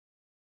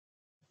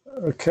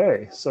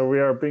Okay, so we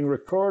are being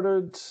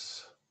recorded.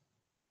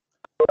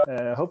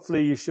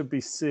 Hopefully you should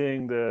be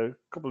seeing the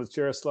couple of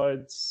chair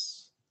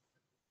slides.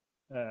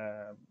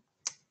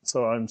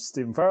 So I'm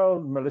Stephen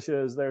Farrell, Militia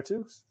is there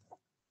too.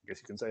 I guess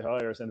you can say hi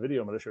or send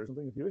video, Militia, or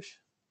something if you wish.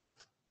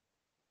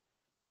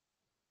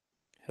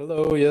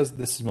 Hello, yes,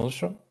 this is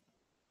Militia.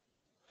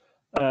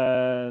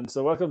 And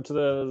so welcome to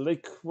the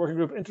Lake Working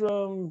Group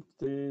Interim.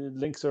 The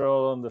links are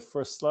all on the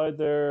first slide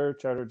there,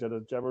 Charter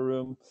Jetta Jabber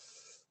Room.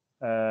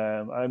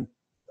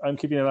 I'm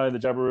keeping an eye on the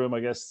Jabber Room, I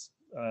guess,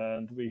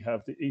 and we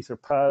have the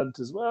Etherpad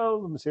as well,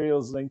 the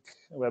materials link,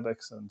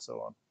 WebEx, and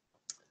so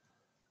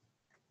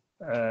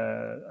on.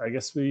 I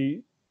guess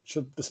we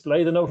should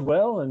display the note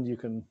well, and you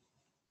can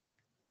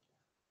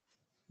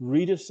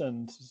read it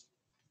and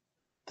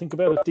think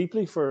about it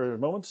deeply for a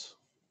moment.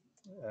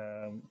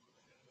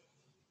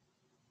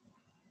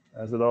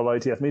 As with all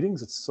IETF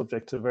meetings, it's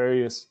subject to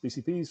various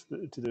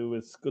BCPs to do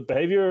with good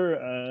behavior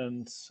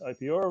and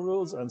IPR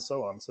rules and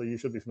so on. So you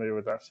should be familiar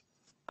with that.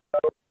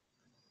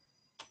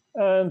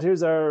 And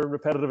here's our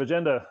repetitive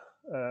agenda.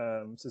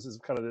 So this is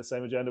kind of the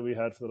same agenda we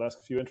had for the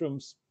last few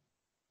interims.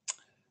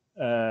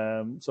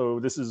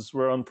 So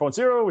we're on point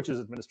 0, which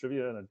is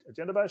administrivia and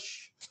agenda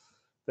bash.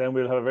 Then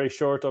we'll have a very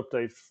short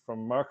update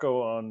from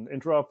Marco on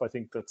interop. I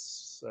think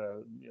that's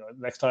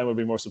next time will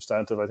be more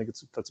substantive. I think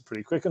that's a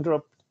pretty quick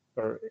interrupt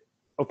or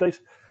update.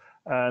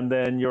 And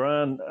then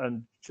Joran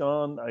and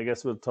John, I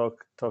guess, will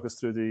talk us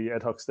through the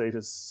ad hoc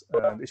status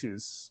and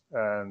issues.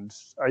 And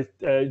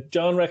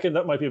John reckoned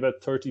that might be about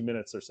 30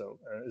 minutes or so.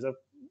 Is that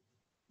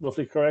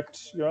roughly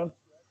correct, Joran?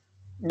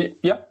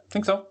 Yeah, I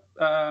think so.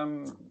 I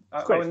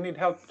would need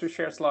help to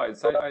share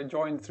slides. I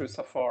joined through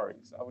Safari,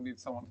 so I would need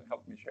someone to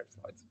help me share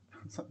slides.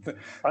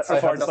 I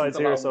have the slides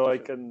here, so I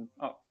can.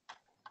 Oh.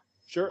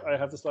 Sure, I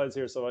have the slides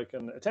here, so I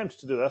can attempt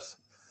to do that.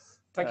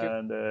 Thank you.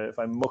 And if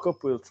I muck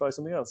up, we'll try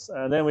something else.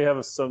 And then we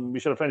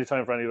should have plenty of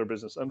time for any other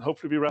business, and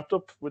hopefully be wrapped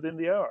up within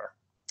the hour.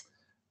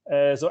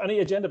 So any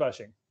agenda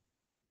bashing?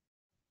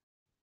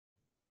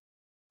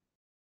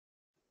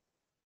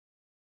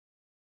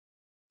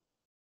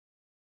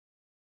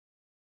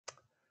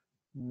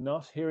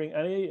 Not hearing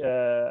any,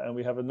 and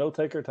we have a note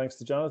taker, thanks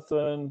to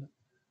Jonathan.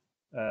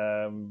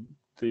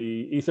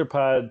 The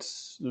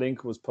Etherpad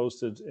link was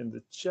posted in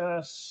the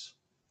chat.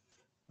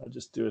 I'll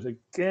just do it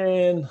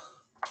again.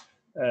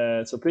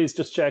 So please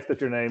just check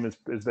that your name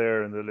is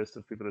there in the list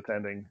of people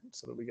attending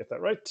so that we get that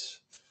right.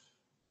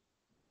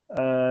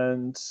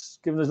 And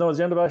given there's no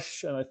agenda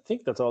bash, and I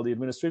think that's all the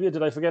administrivia,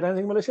 did I forget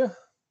anything, Militia?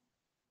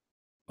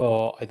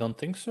 I don't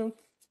think so.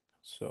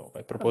 So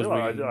I propose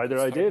either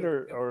I did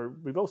or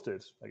we both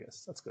did, I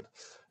guess. That's good.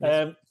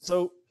 Yes.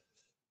 So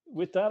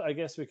with that, I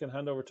guess we can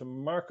hand over to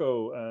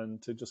Marco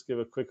and to just give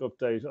a quick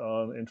update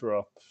on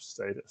interop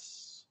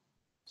status.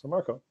 So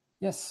Marco.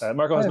 Yes.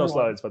 Marco has no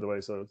slides, by the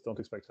way, so don't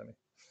expect any.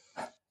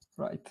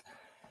 Right.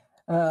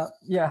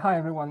 Yeah, hi,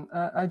 everyone.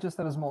 I just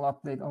have a small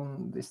update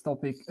on this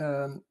topic.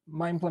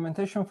 My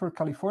implementation for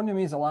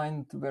Californium is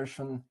aligned to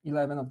version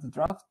 11 of the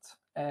draft,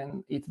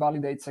 and it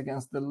validates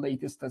against the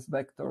latest test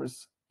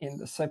vectors in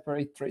the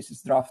separate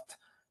traces draft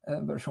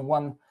version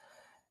 1.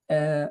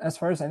 As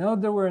far as I know,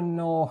 there were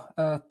no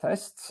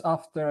tests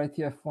after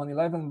IETF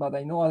 1.11, but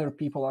I know other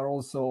people are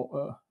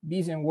also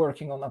busy and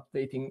working on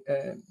updating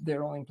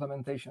their own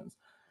implementations.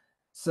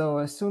 So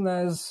as soon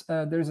as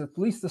there's at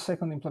least a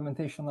second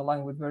implementation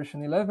aligned with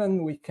version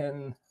 11, we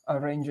can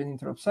arrange an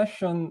interop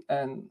session,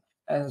 and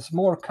as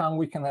more come,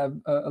 we can have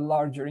a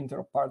larger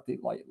interop party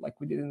like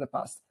we did in the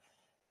past.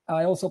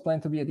 I also plan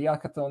to be at the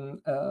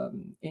hackathon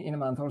in a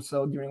month or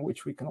so, during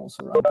which we can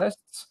also run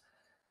tests.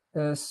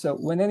 So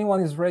when anyone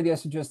is ready, I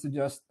suggest to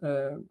just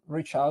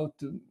reach out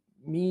to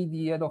me,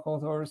 the ad hoc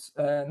authors,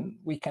 and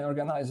we can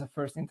organize a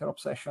first interop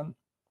session.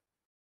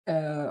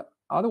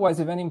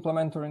 Otherwise, if any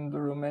implementer in the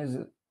room has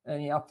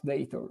any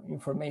update or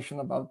information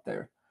about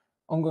their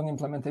ongoing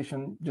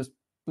implementation, just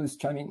please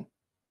chime in.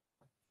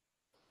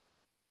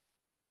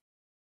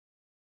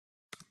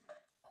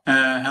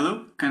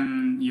 Hello,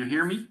 can you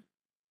hear me?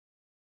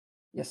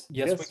 Yes.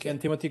 Yes, we can.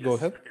 Timothy, go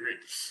ahead. Okay,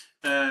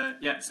 great.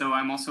 Yeah, so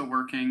I'm also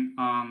working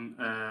on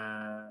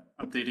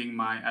updating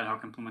my ad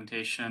hoc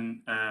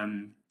implementation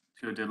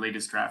to the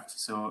latest draft.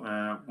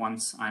 So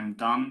once I'm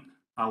done,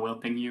 I will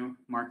ping you,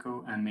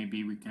 Marco, and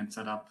maybe we can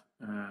set up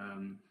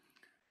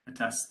a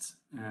test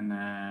and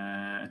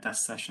a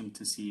test session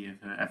to see if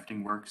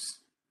everything works.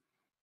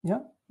 Yeah,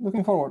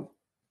 looking forward.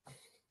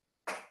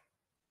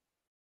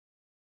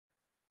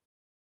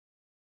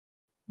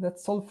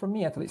 That's all from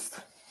me, at least.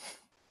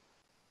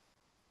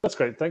 That's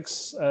great,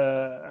 thanks.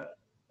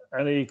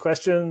 Any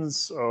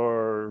questions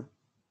or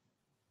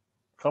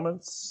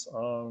comments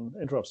on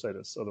interop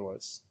status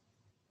otherwise?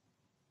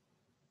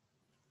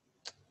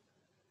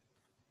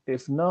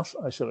 If not,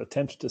 I shall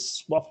attempt to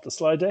swap the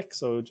slide deck,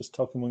 so just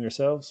talk among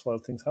yourselves while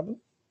things happen.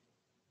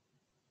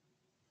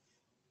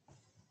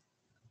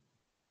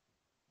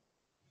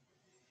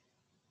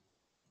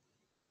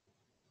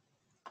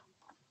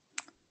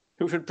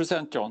 Who should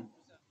present, John?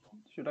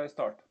 Should I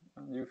start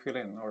and you fill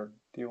in, or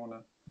do you want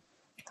to?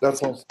 That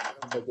sounds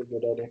like a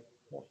good idea.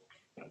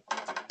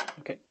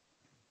 Okay.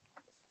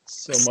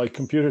 So my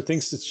computer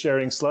thinks it's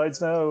sharing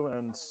slides now,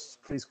 and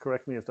please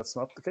correct me if that's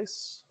not the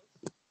case.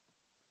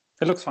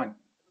 It looks fine.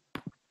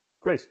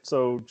 Great.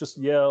 So just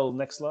yell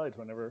next slide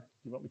whenever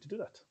you want me to do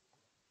that.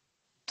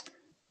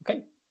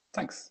 Okay,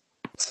 thanks.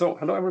 So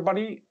hello,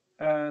 everybody.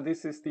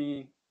 This is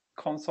the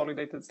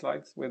consolidated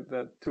slides with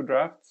the two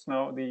drafts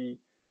now, the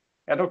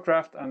ad hoc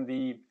draft and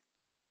the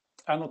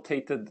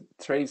annotated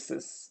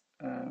traces.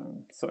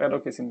 So ad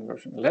hoc is in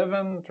version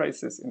 11,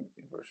 traces in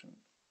version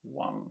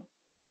 1.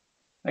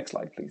 Next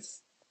slide,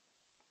 please.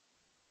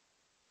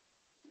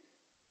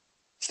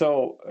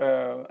 So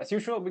as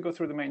usual, we go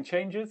through the main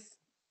changes.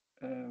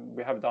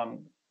 We have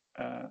done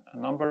a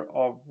number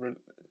of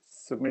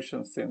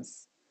submissions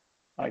since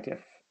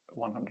IETF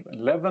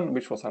 111,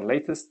 which was our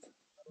latest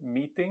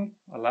meeting,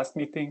 our last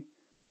meeting.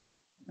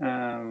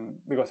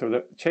 We go through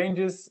the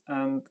changes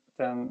and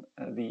then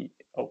the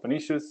open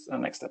issues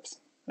and next steps.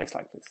 Next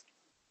slide, please.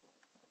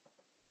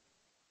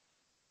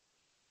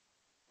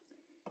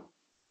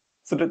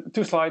 So the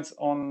two slides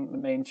on the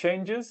main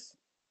changes.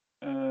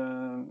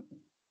 There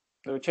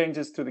were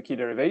changes to the key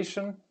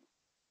derivation,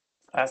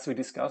 as we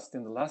discussed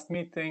in the last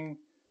meeting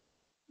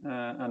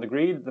and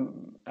agreed. The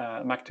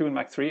Mac2 and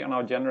Mac3 are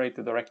now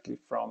generated directly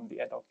from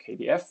the ad hoc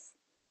KDF.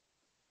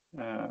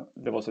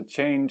 There was a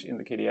change in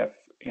the KDF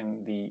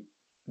in the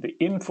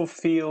info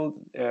field.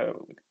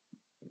 In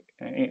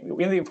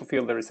the info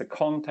field, there is a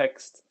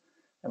context,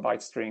 a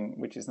byte string,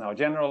 which is now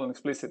general and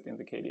explicit in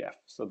the KDF.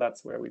 So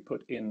that's where we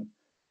put in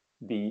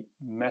the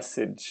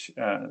message,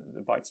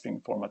 the byte string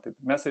formatted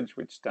message,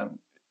 which then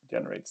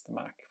generates the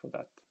MAC for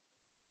that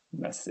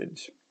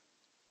message.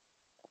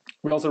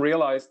 We also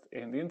realized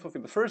in the info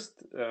field, the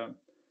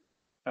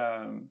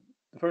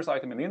first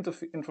item in the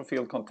info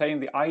field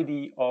contained the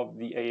ID of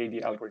the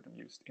AAD algorithm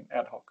used in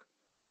ad hoc.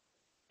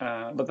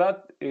 But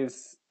that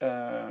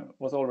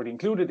was already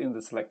included in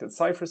the selected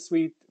cipher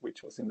suite,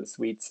 which was in the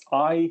suite's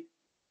I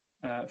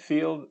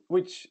field,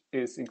 which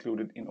is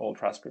included in all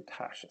transcript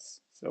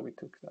hashes. So we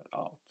took that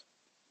out.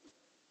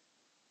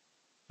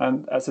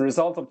 And as a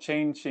result of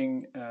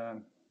changing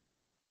the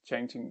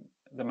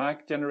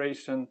MAC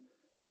generation,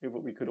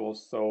 we could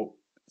also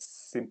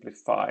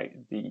simplify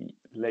the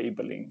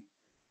labeling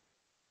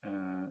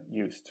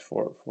used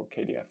for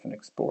KDF and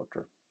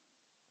exporter.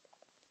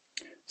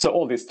 So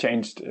all this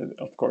changed,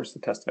 of course, the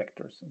test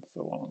vectors and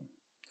so on.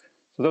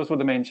 So those were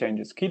the main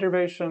changes. Key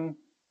derivation.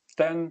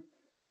 Then,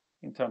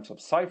 in terms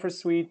of cipher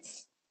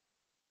suites,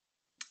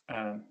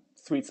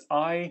 suites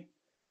I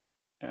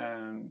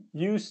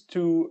used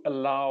to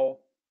allow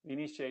the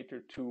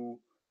initiator to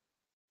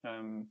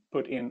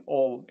put in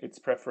all its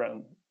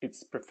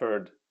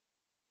preferred,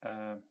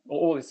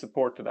 all its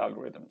supported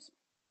algorithms.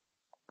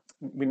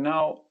 We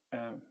now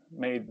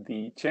made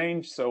the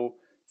change, so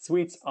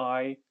suites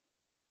I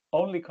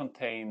only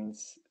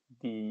contains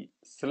the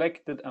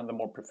selected and the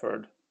more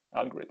preferred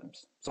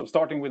algorithms. So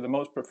starting with the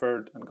most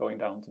preferred and going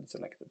down to the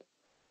selected.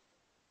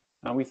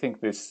 And we think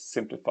this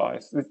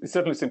simplifies, it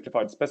certainly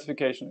simplified the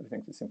specification. We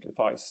think this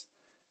simplifies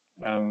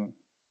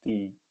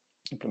the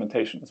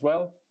implementation as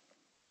well.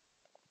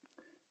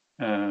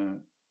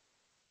 Yeah,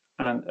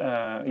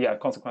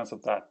 consequence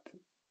of that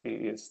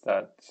is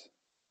that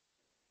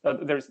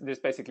there's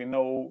basically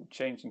no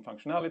change in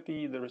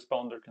functionality. The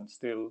responder can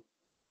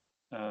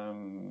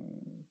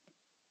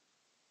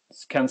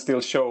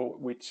still show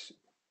which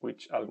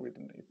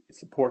algorithm is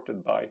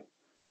supported by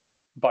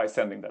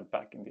sending that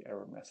back in the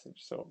error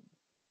message. So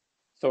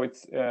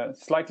it's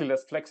slightly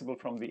less flexible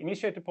from the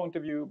initiator point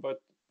of view,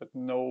 but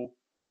no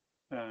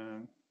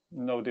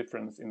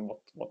difference in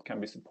what can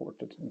be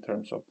supported in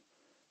terms of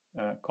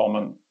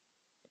common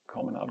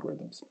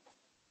algorithms.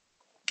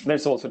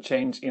 There's also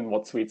change in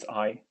what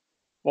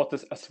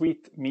a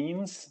suite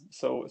means.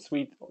 So a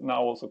suite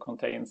now also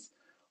contains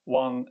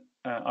one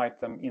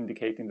item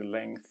indicating the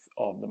length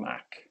of the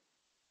MAC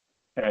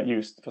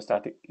used for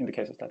static, in the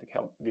case of static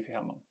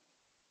Diffie-Hellman.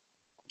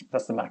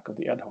 That's the MAC of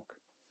the ad hoc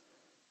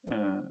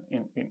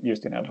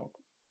used in ad hoc.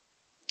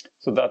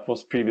 So that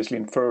was previously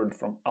inferred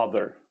from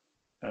other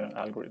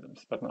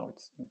algorithms, but now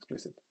it's an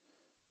explicit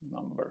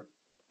number.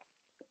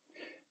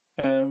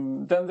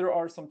 Then there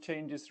are some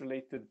changes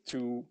related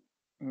to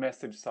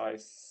message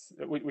size,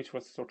 which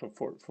was sort of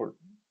for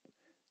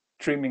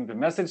trimming the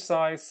message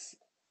size.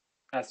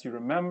 As you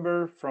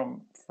remember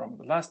from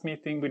the last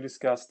meeting, we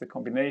discussed the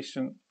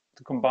combination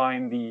to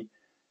combine the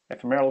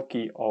ephemeral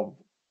key of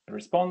a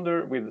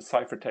responder with the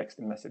ciphertext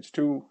in message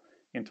 2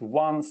 into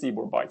one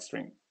CBOR byte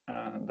string.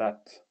 And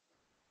that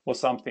was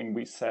something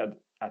we said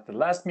at the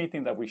last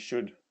meeting that we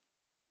should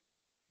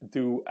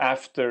do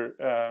after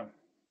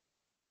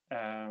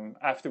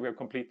we have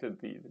completed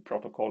the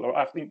protocol, or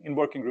after in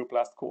working group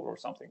last call or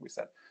something we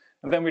said.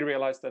 And then we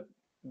realized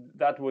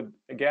that would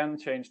again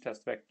change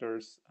test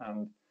vectors,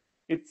 and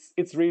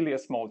it's really a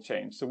small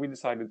change. So we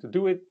decided to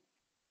do it.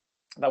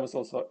 That was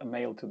also a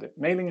mail to the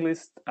mailing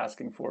list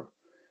asking for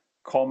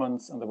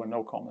comments, and there were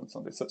no comments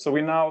on this. So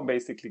we now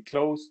basically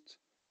closed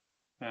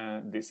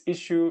this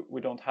issue. We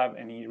don't have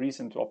any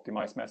reason to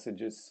optimize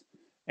messages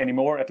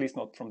anymore, at least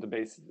not from the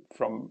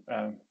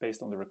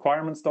based on the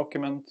requirements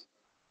document.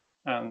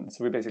 And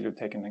so we basically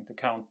taken into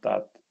account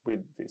that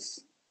with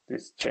this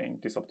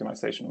change, this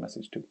optimization of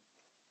message 2.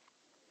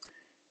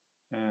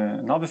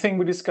 Another thing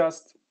we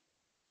discussed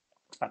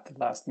at the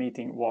last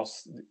meeting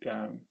was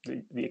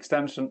the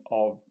extension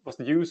of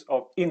the use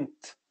of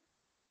int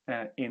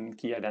in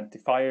key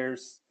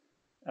identifiers.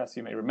 As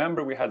you may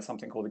remember, we had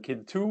something called a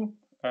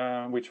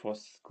KID2, which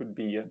could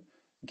be a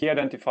key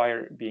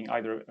identifier being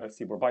either a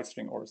CBOR byte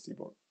string or a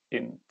CBOR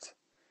int.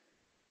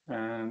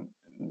 And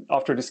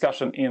after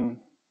discussion in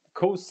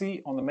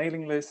COSI on the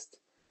mailing list,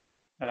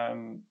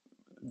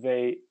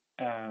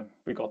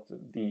 we got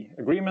the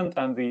agreement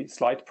and the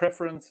slight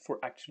preference for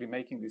actually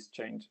making this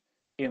change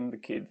in the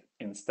KID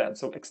instead.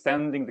 So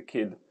extending the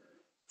KID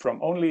from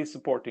only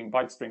supporting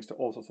byte strings to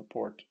also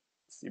support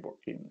CBOR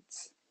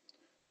ints.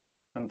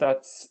 And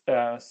that's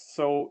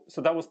so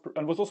that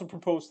was also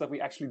proposed that we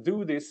actually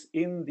do this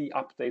in the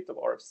update of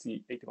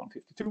RFC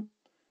 8152.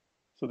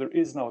 So there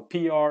is now a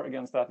PR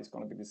against that. It's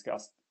going to be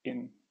discussed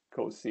in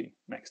COSI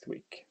next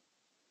week.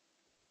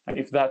 And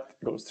if that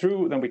goes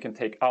through, then we can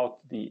take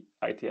out the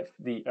IETF,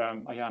 the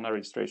IANA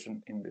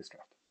registration in this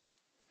draft.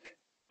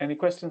 Any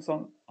questions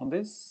on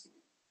this?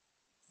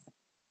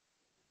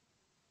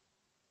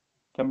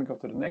 Can we go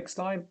to the next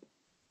slide?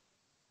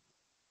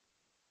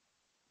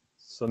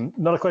 So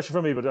not a question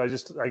from me, but I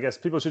guess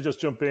people should just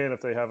jump in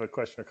if they have a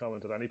question or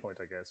comment at any point,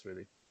 I guess,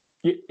 really.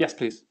 Yes,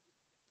 please.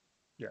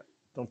 Yeah,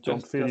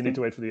 don't feel you need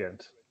to wait for the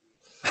end.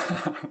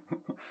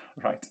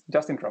 Right,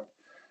 just interrupt.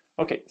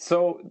 Okay,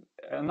 so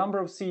a number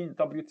of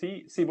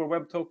CBOR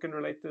Web Token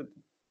related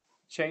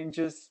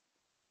changes.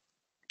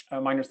 A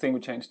minor thing, we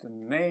changed the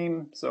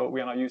name. So we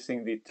are now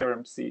using the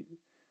term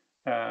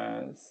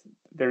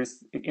there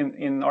is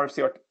in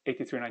RFC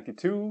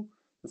 8392,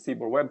 the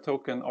CBOR Web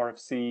Token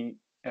RFC,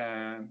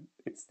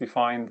 it's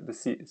defined the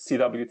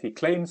CWT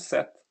claim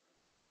set,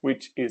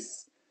 which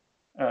is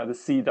the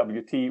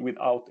CWT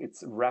without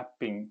its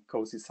wrapping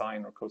COSI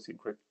sign or COSI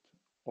encrypt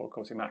or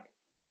COSI MAC.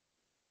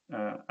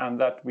 And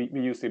that we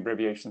use the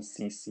abbreviation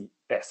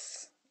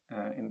CCS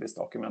in this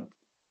document.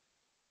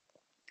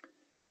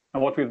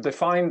 And what we've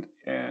defined,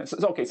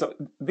 so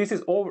this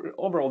is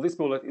overall, this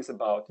bullet is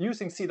about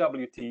using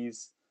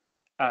CWTs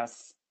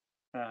as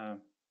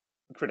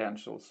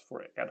credentials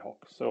for ad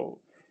hoc.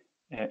 So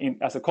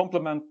as a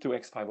complement to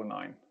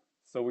X509.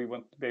 So we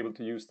want to be able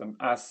to use them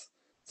as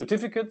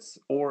certificates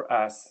or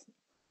as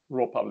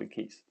raw public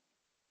keys.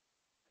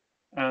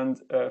 And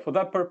for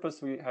that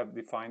purpose, we have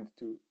defined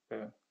two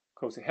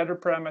COSI header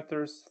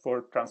parameters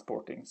for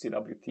transporting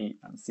CWT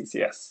and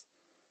CCS.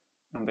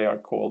 And they are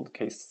called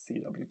case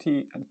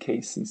CWT and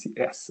case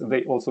CCS. And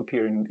they also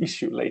appear in an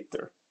issue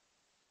later.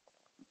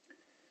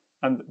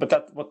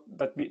 But what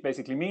that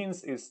basically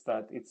means is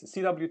that it's a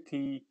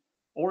CWT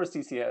or a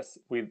CCS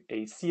with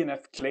a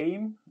CNF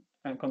claim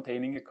and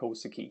containing a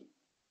COSI key.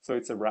 So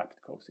it's a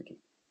wrapped COSI key.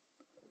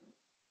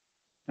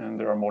 And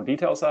there are more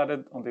details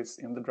added on this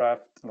in the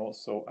draft, and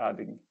also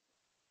adding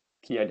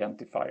key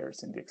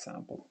identifiers in the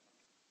example.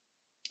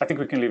 I think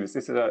we can leave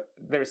this.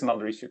 There is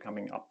another issue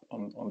coming up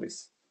on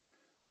this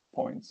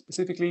point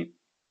specifically.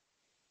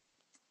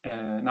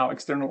 Now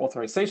external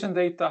authorization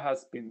data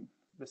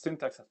the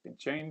syntax has been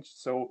changed.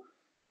 So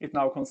it's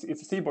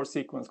a CBOR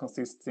sequence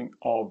consisting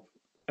of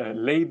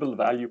label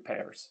value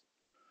pairs.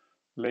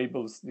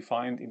 Labels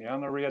defined in the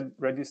IANA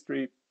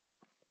registry,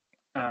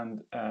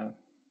 and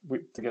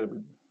together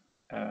with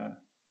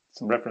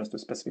some reference to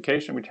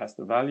specification which has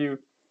the value.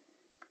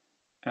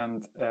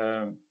 And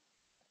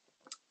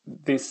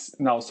this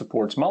now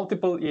supports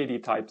multiple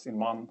EAD types in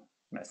one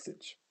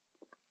message.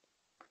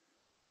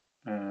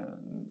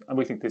 And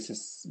we think this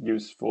is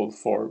useful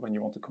for when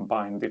you want to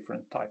combine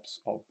different types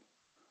of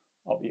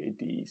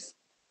EADs.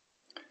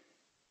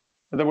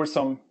 There were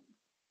some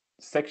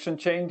section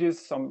changes,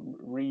 some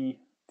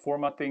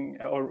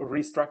reformatting or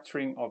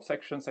restructuring of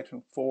sections.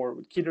 Section 4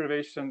 with key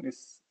derivation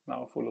is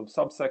now full of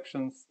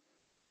subsections.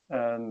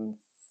 And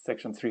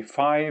section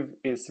 3.5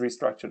 is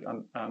restructured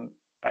and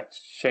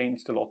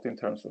changed a lot in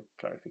terms of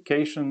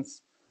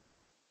clarifications.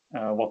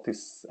 What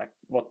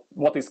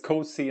is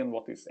COSI and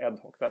what is ad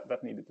hoc,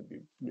 that needed to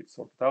be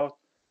sorted out.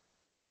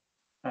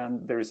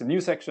 And there is a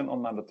new section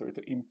on mandatory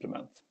to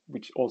implement,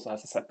 which also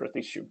has a separate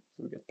issue.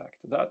 So we'll get back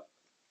to that.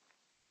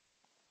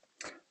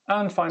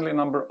 And finally, a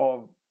number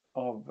of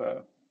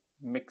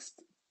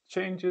mixed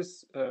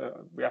changes.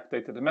 We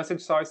updated the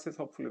message sizes.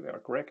 Hopefully they are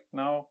correct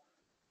now.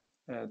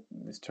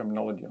 This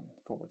terminology on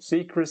forward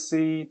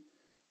secrecy.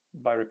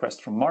 By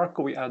request from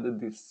Marco, we added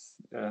this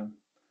a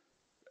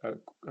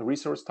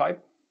resource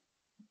type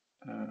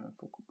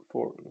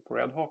for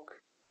ad hoc.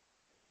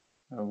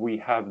 We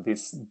have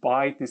this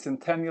byte, this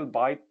centennial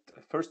byte,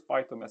 first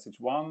byte of message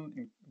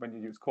 1. When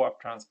you use co-op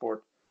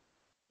transport,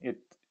 it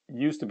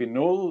used to be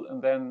null,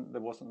 and then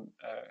there was some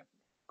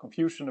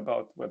confusion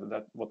about what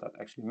that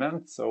actually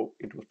meant. So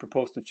it was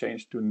proposed to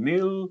change to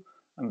nil,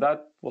 and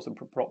that was a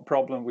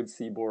problem with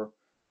CBOR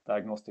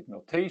diagnostic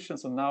notation.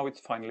 So now it's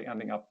finally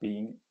ending up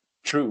being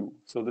true.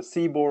 So the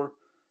CBOR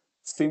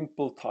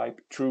simple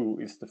type true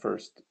is the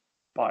first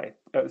byte,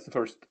 is the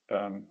first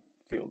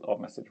field of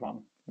message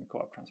 1 in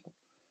co-op transport.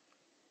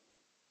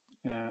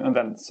 And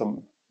then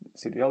some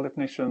CDL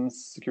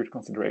definitions, security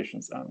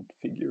considerations, and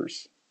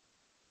figures.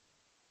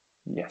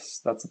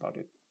 Yes, that's about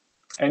it.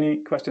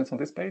 Any questions on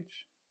this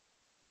page?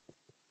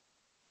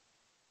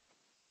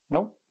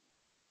 No?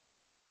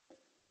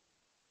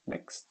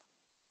 Next,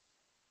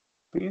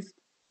 please.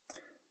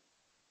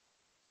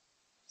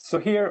 So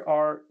here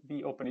are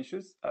the open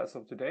issues as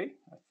of today,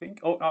 I think.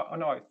 Oh,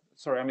 no,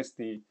 sorry, I missed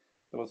there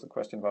was a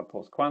question about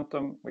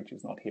post-quantum, which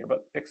is not here.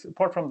 But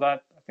apart from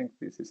that, I think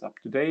this is up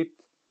to date.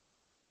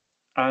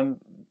 And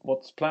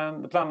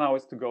the plan now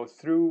is to go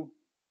through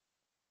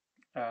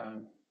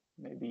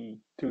maybe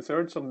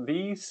 2/3 of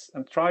these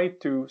and try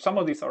to, some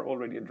of these are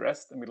already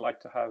addressed, and we'd like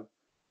to have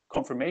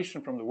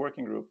confirmation from the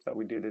working group that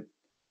we did it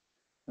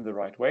in the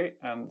right way,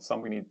 and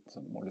some we need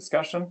some more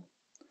discussion.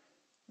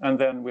 And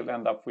then we'll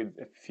end up with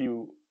a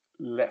few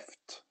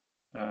left,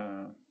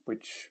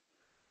 which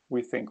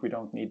we think we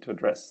don't need to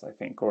address, I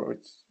think, or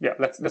it's, yeah,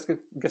 let's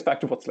get back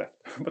to what's left.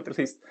 But at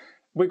least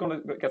we're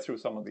going to get through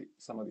some of the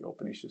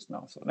open issues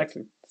now. So next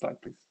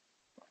slide, please.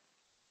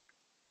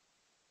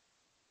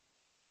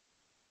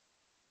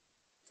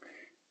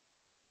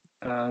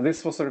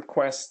 This was a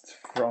request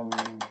from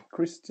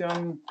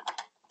Christian.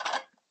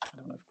 I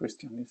don't know if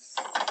Christian is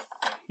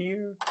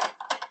here.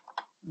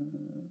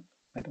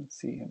 I don't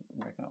see him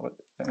right now. But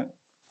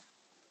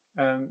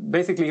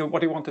basically,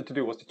 what he wanted to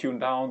do was to tune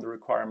down the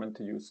requirement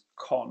to use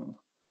con.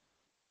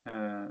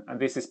 And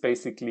this is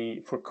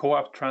basically for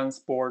co-op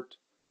transport.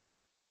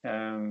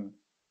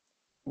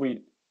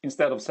 We,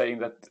 instead of saying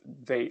that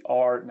they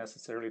are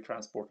necessarily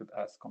transported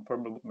as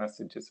confirmable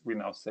messages, we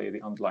now say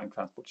the underlying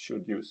transport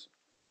should use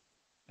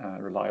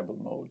reliable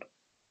mode.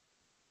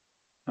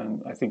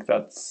 And I think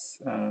that's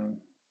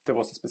there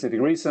was a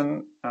specific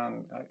reason,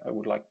 and I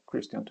would like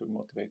Christian to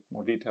motivate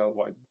more detail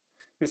why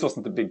this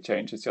wasn't a big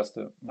change. It's just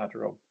a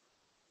matter of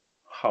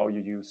how you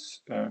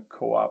use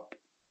co-op,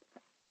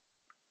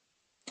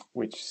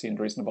 which seemed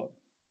reasonable.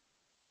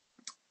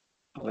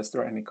 Unless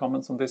there are any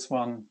comments on this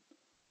one,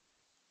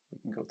 we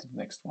can go to the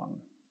next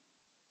one.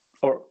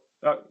 Or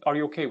are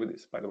you okay with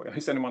this, by the way?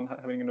 Is anyone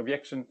having an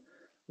objection?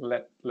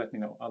 Let me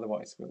know.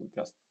 Otherwise, we'll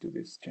just do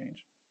this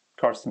change.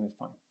 Carsten is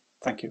fine.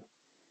 Thank you.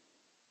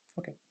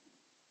 Okay.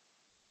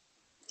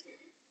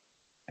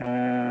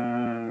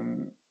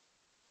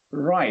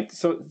 Right.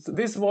 So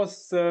this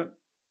was an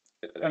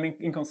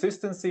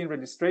inconsistency in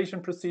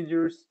registration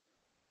procedures.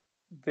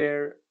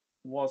 There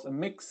was a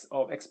mix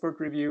of expert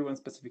review and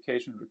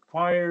specification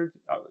required.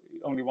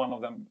 Only one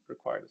of them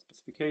required a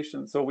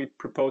specification. So we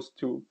proposed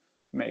to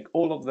make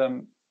all of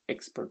them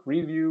expert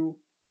review.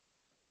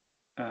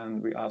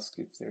 And we asked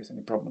if there's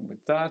any problem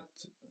with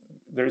that.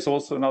 There is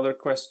also another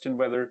question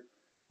whether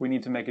we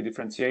need to make a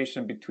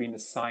differentiation between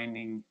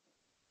assigning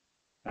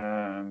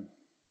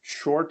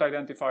short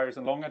identifiers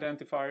and long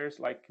identifiers,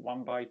 like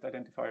 1 byte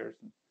identifiers,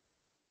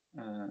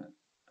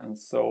 and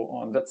so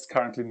on. That's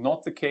currently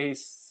not the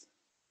case.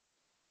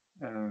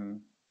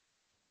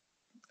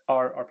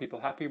 Are people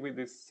happy with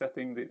this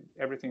setting?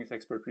 Everything is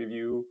expert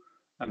review,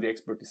 and the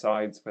expert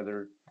decides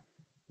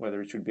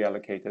whether it should be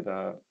allocated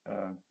a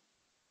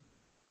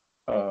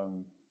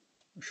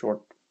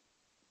short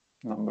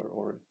number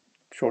or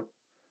short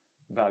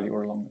value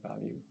or long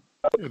value.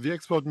 The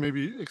expert may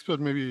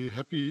be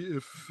happy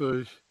if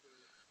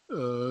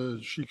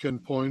she can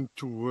point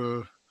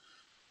to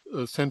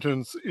a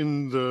sentence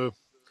in the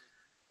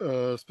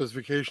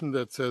specification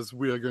that says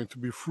we are going to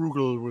be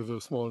frugal with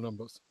the small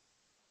numbers.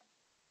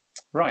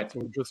 Right.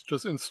 So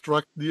just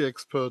instruct the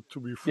expert to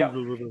be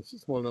frugal with the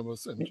small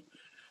numbers, and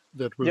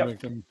that will make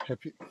them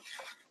happy.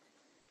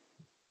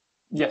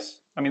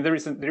 Yes, I mean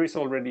there is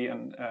already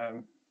an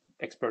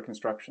expert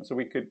instruction, so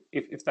we could,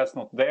 if that's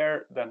not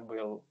there, then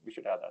we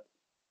should add that.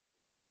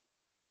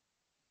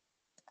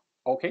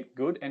 Okay,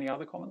 good. Any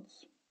other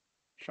comments?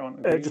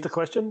 Sean, just a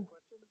question.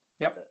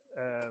 Yep.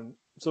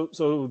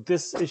 So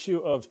this issue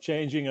of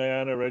changing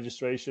IANA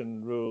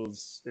registration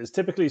rules is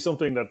typically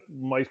something that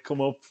might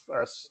come up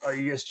as a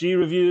ESG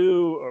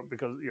review, or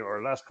because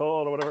or last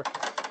call or whatever.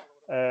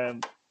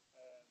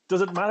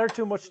 Does it matter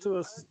too much to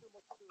us?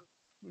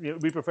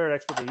 We prefer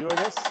expert review, I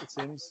guess. It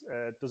seems.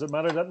 Does it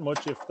matter that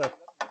much if that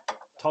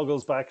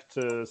toggles back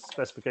to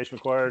specification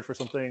required for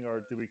something,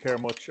 or do we care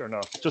much or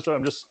not?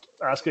 I'm just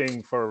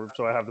asking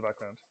so I have the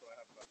background.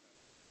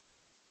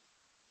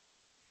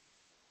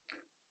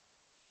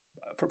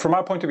 From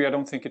our point of view, I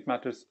don't think it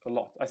matters a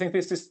lot. I think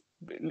this is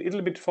a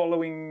little bit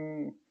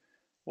following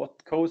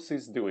what COSE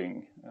is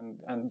doing,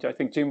 and I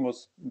think Jim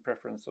was in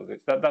preference of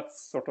this.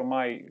 That's sort of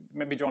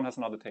maybe John has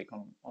another take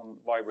on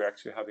why we're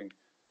actually having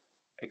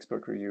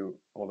expert review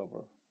all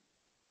over.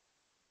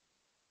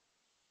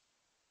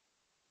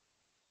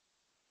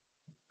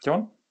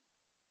 John?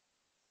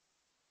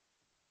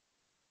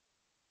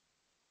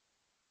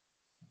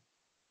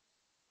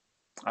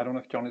 I don't know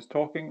if John is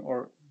talking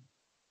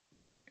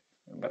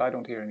but I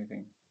don't hear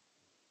anything.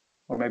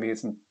 Or maybe he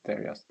isn't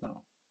there just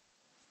now.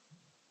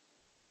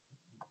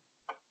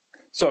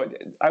 So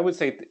I would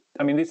say,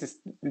 I mean, this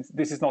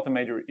is not a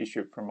major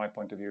issue from my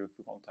point of view. If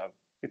we want to have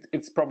it,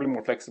 it's probably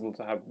more flexible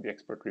to have the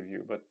expert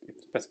review, but if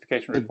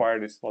specification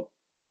required is what.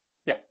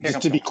 Yeah.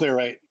 Just to be clear,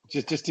 right?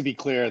 Just to be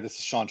clear, this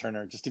is Sean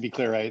Turner. Just to be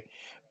clear, right?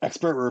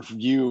 Expert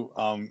review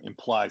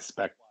implies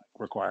spec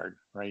required,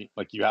 right?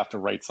 Like you have to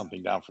write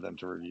something down for them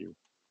to review.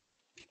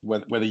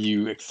 Whether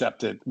you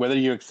accept it, whether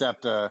you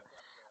accept a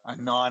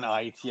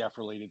non-IETF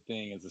related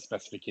thing as a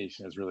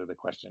specification is really the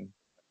question.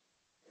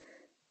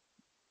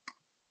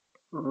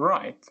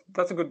 Right,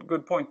 that's a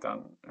good point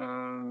then.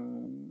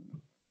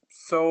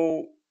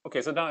 So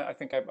okay, so now I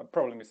think I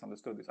probably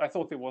misunderstood this. I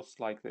thought it was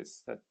like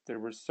this, that there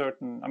were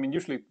certain, I mean,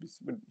 usually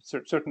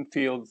certain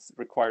fields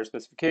require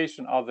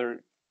specification,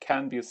 other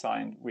can be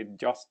assigned with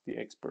just the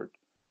expert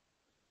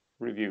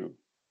review.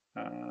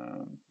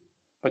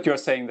 But you're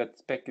saying that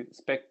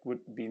spec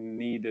would be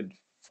needed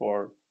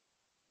for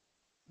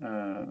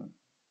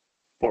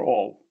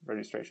all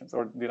registrations,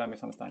 or did I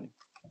misunderstand you?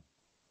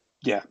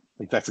 Yeah,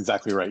 like that's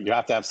exactly right. You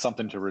have to have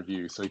something to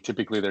review. So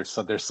typically there's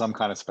some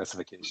kind of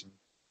specification.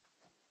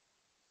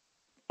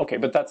 Okay,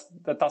 but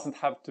that doesn't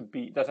have to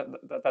be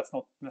that's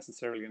not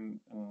necessarily an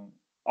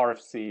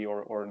RFC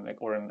or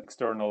an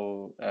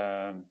external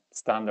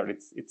standard.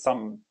 It's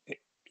some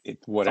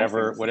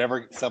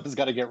whatever something's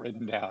got to get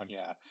written down.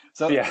 Yeah.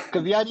 So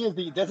because the idea is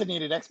the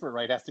designated expert,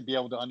 right, has to be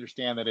able to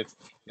understand that it's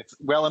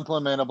well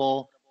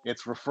implementable,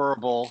 it's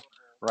referable,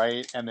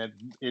 right, and that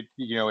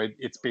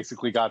it's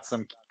basically got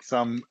some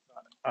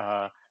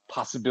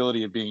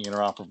possibility of being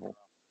interoperable.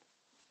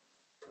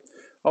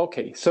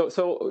 Okay, so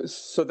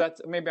that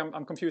maybe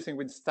I'm confusing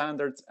with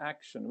standards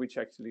action, which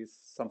actually is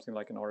something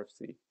like an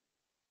RFC.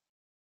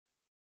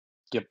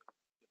 Yep.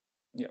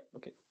 Yeah.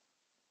 Okay.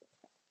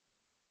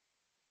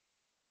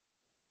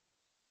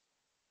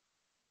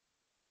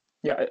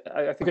 Yeah,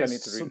 I think I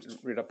need to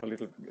read up a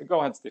little. Go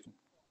ahead, Stephen.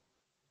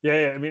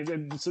 Yeah. I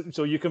mean,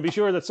 so you can be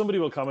sure that somebody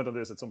will comment on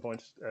this at some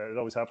point. It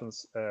always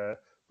happens.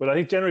 But I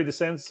think generally the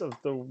sense of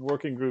the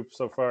working group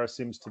so far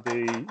seems to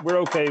be we're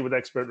okay with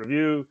expert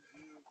review.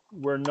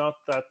 We're not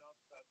that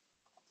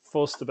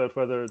fussed about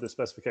whether the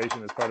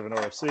specification is part of an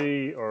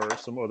RFC or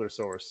some other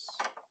source.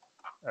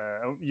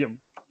 I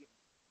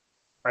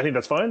think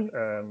that's fine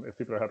if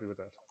people are happy with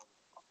that.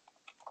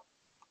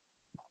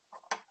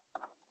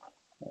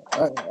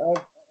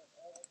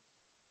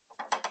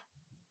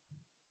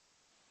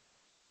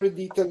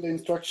 Pretty detailed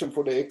instruction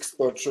for the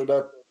expert so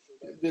that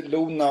the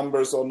low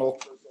numbers are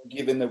not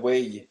given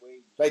away.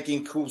 Like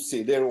in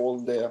CUSI, they're all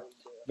the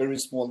very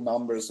small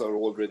numbers are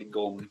already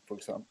gone, for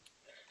example.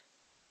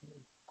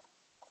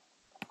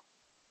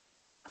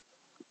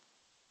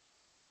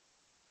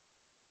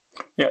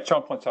 Yeah,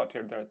 Sean points out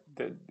here that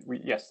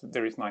yes,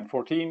 there is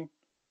 914,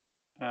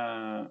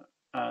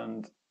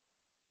 and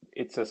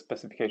it says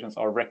specifications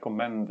are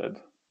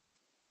recommended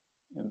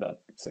in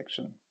that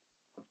section.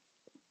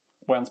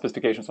 When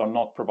specifications are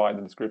not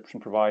provided, description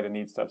provided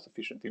needs to have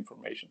sufficient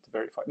information to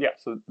verify. Yeah,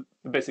 so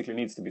there basically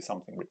needs to be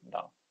something written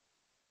down.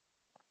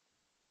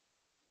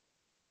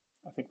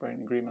 I think we're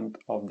in agreement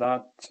of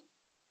that.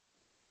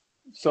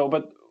 So,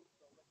 but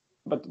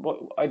what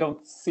I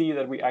don't see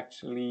that we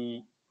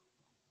actually.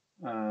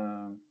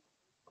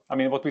 I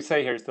mean, what we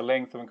say here is the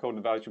length of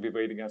encoded value should be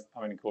weighed against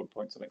how many code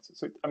points it makes.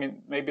 So, I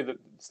mean, maybe the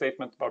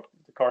statement about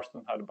the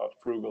Karsten had about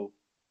frugal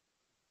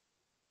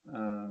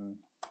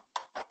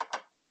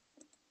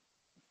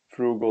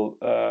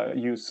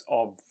use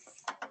of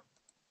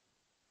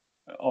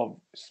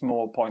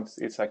small points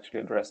is actually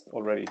addressed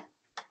already.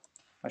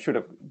 I should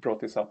have brought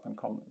this up and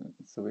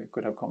so we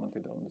could have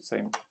commented on the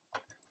same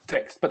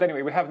text. But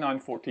anyway, we have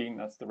 914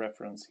 as the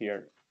reference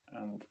here,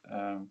 and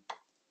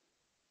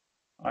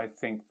I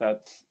think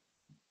that,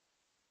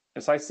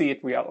 as I see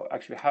it, we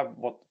actually have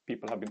what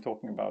people have been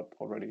talking about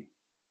already.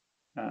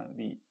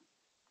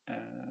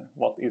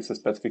 What is a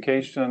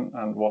specification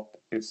and what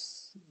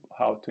is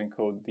how to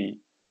encode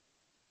the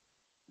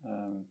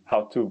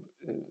how to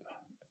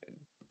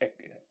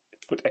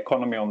put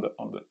economy on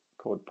the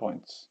code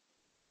points,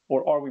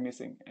 or are we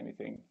missing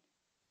anything?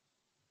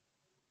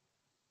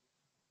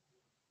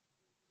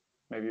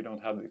 Maybe you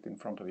don't have it in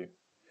front of you.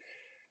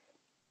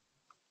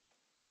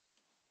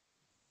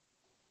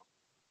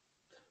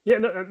 Yeah,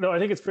 no. I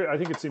think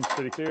it seems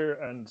pretty clear,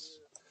 and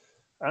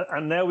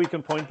now we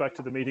can point back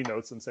to the meeting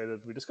notes and say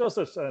that we discussed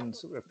it, and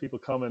if people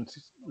comment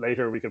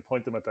later, we can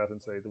point them at that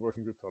and say the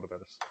working group thought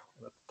about it.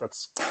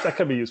 That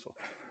can be useful.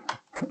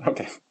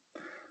 Okay.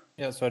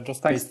 Yeah, so I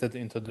just pasted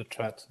into the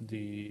chat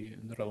the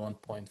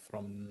relevant point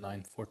from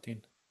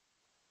 914.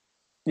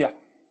 Yeah,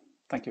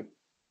 thank you.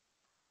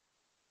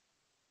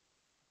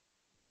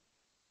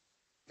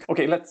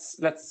 Okay, let's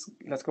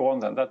go on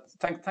then.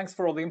 Thanks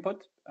for all the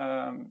input.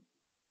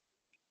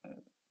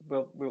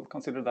 We'll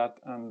consider that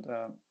and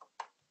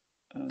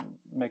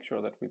make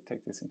sure that we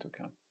take this into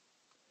account.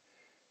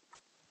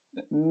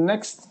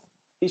 Next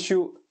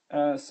issue.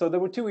 So there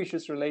were two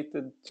issues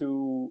related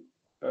to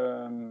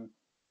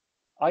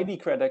ID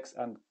credX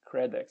and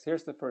credX.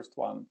 Here's the first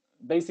one.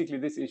 Basically,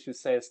 this issue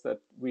says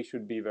that we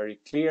should be very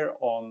clear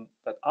on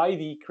that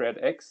ID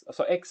credX.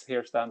 So X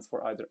here stands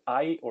for either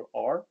I or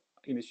R,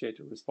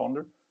 initiator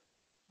responder,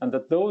 and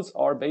that those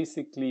are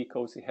basically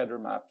COSI header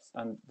maps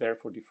and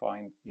therefore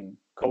defined in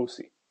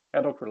COSI.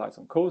 Ad hoc relies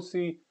on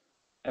COSI.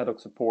 Ad hoc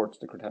supports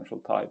the credential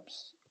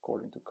types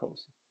according to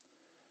COSI.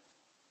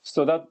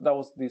 So that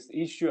was this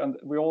issue, and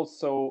we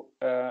also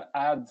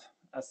add,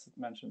 as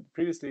mentioned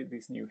previously,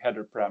 these new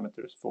header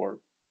parameters for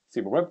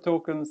CBOR web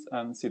tokens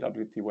and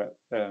CWT web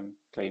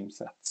claim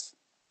sets.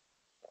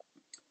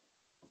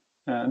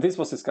 This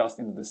was discussed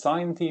in the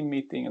design team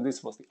meeting, and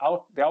this was the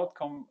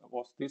outcome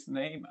was this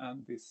name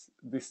and this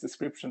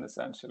description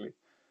essentially.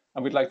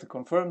 And we'd like to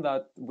confirm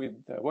that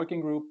with the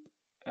working group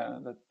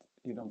that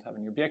you don't have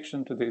any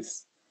objection to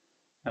this.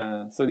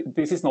 So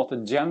this is not a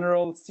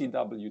general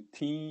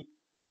CWT.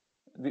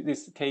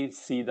 This case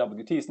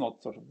CWT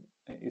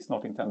is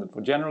not intended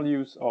for general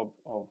use of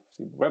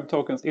web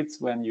tokens.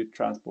 It's when you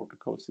transport a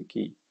COSI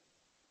key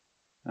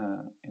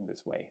in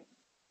this way.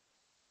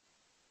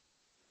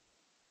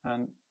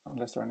 And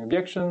unless there are any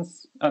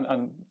objections,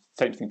 and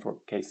same thing for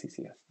case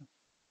CCS.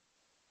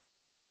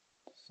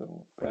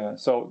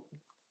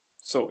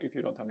 So if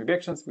you don't have any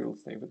objections, we'll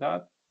stay with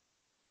that.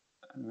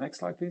 Next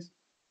slide, please.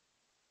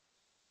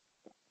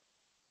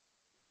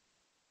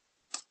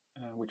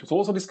 Which was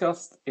also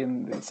discussed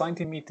in the design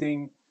team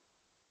meeting.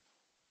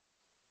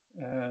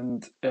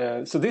 And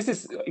so this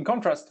is, in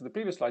contrast to the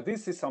previous slide,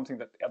 this is something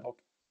that ad hoc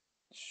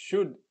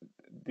should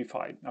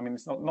define. I mean,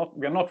 it's not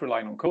we are not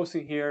relying on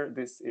COSI here.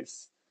 This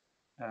is,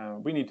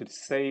 we need to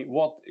say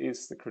what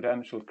is the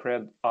credential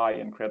cred I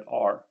and cred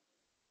R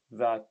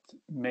that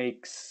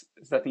makes,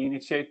 that the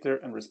initiator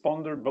and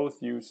responder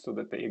both use so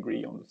that they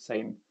agree on the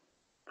same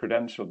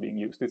credential being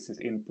used. This is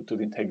input to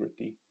the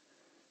integrity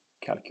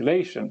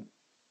calculation.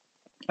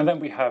 And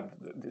then we have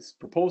this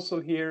proposal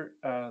here,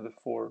 the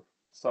 4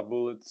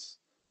 sub-bullets,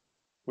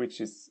 which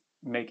is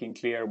making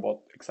clear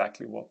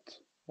exactly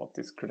what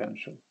this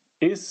credential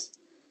is.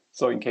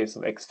 So in case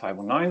of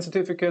X509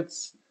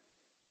 certificates,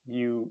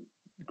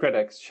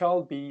 CredX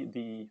shall be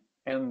the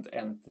end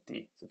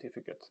entity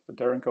certificate, the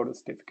der-encoded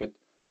certificate,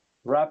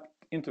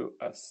 wrapped into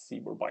a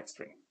CBOR byte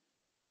string.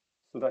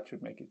 So that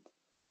should make it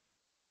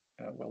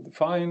well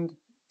defined.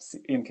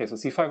 In case of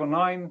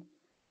C509,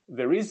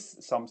 there is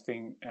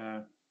something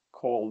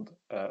called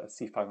a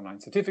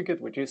C509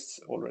 certificate, which is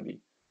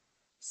already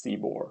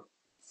CBOR,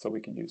 so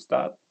we can use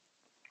that.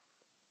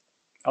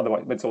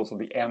 Otherwise, it's also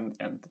the end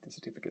entity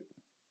certificate.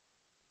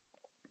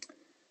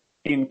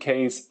 In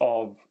case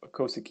of a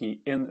COSI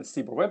key in a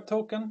CBOR web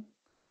token,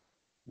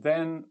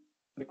 then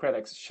the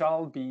CredX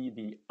shall be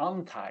the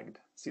untagged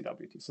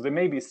CWT. So there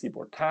may be a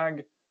CBOR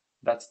tag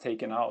that's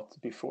taken out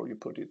before you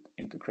put it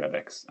into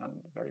CredX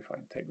and verify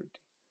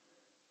integrity.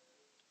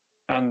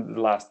 And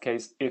the last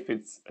case, if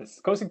it's a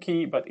COSI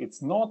key, but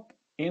it's not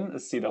in a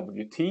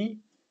CWT,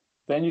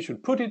 then you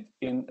should put it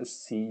in a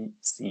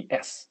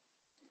CCS.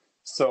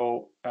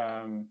 So,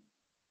 and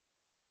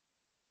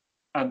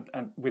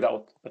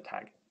without the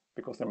tag,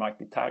 because there might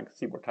be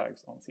CBOR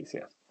tags on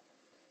CCS.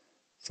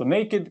 So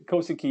naked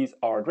COSI keys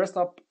are dressed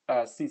up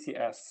as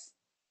CCS,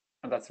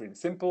 and that's really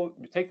simple.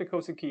 You take the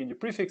COSI key and you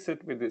prefix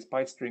it with this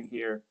byte string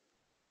here,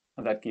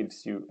 and that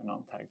gives you an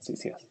untagged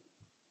CCS.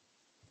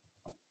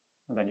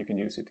 And then you can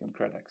use it in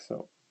CredX,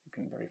 so you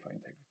can verify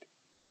integrity.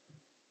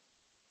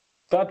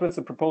 That was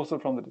the proposal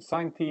from the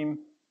design team.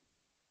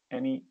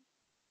 Any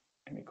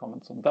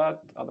comments on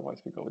that?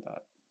 Otherwise, we go with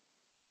that.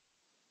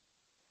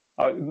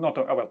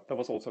 Well, there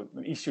was also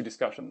an issue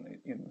discussion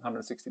in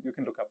 160. You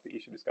can look up the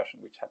issue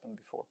discussion which happened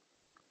before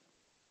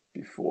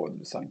the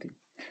design team.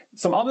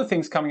 Some other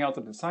things coming out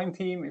of the design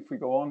team, if we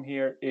go on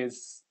here,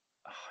 is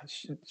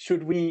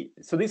should we?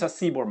 So these are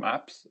CBOR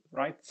maps,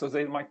 right? So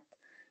they might.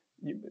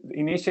 The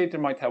initiator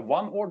might have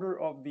one order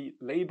of the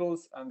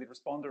labels, and the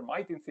responder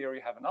might, in theory,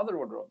 have another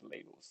order of the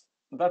labels.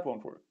 That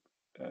won't work.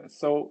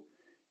 So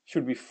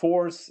should we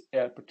force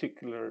a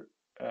particular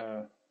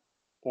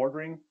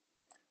ordering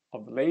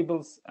of the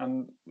labels?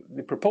 And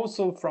the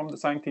proposal from the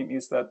design team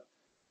is that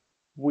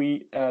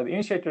the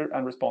initiator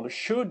and responder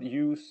should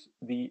use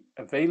the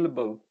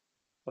available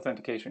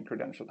authentication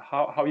credential.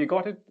 How you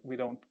got it, we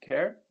don't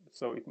care.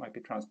 So it might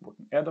be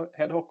transported ad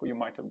hoc, or you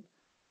might have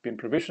been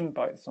provisioned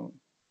by some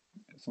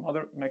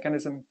other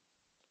mechanism,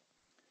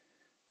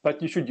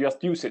 but you should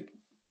just use it.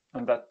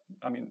 And that,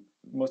 I mean,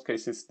 in most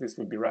cases, this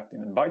will be wrapped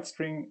in a byte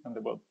string, and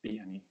there won't be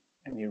any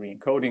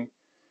re-encoding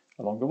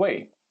along the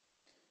way.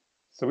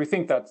 So we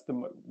think that's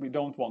we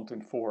don't want to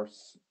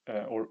enforce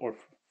or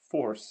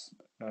force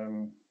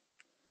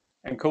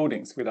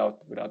encodings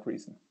without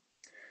reason.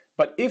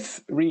 But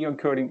if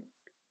re-encoding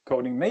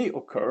may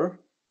occur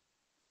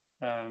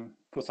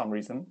for some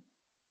reason,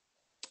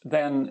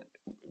 then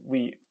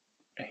we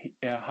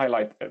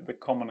highlight the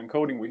common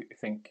encoding we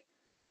think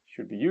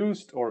should be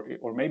used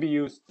or may be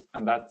used,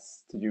 and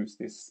that's to use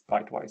this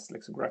byte-wise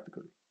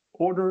lexicographical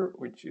order,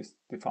 which is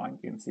defined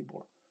in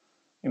CBOR,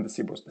 in the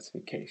CBOR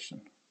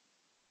specification.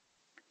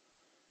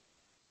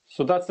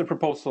 So that's the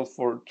proposal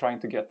for trying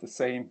to get the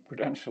same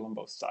credential on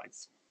both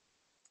sides.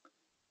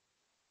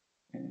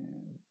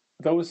 And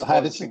those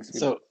are the things.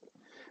 So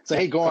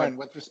hey, Goran,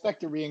 with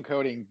respect to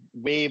re-encoding,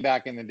 way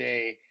back in the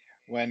day,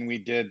 when we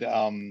did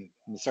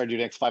started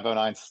doing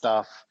X509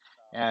 stuff,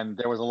 and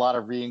there was a lot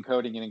of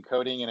re-encoding and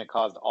encoding, and it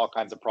caused all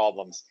kinds of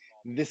problems.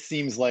 This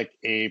seems like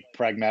a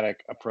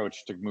pragmatic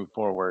approach to move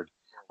forward.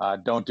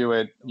 Don't do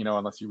it,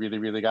 unless you really,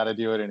 really got to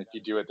do it. And if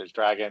you do it, there's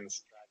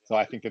dragons. So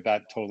I think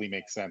that totally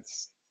makes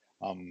sense.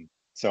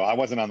 So I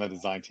wasn't on the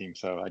design team,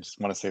 so I just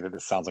want to say that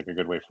this sounds like a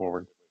good way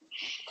forward.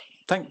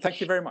 Thank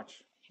you very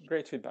much.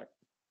 Great feedback.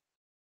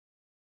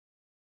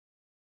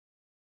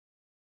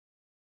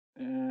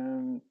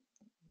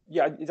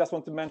 Yeah, I just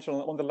want to mention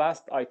on the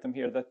last item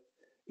here that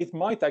it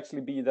might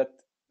actually be that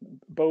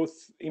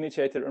both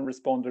initiator and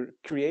responder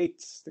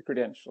creates the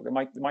credential. It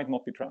might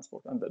not be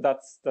transport, and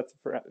that's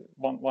for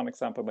one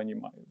example when you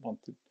might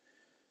want to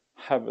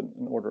have an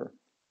order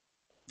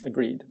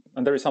agreed.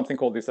 And there is something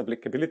called this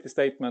applicability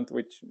statement,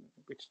 which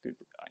the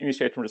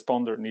initiator and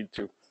responder need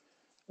to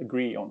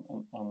agree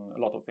on a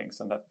lot of things,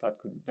 and that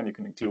could then you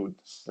can include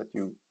that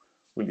you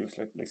will use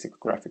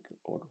lexicographic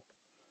order.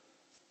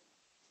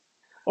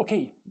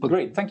 Okay,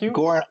 great, thank you.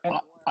 Goran,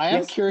 I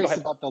am curious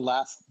ahead. about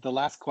the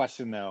last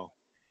question though.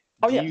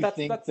 Oh Do yeah, you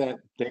think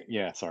that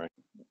yeah, sorry.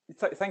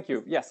 Thank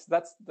you. Yes,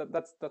 that's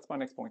my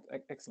next point.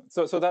 Excellent.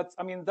 So that's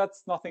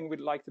nothing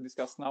we'd like to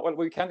discuss now. Well,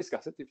 we can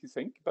discuss it if you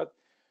think, but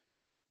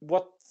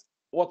we're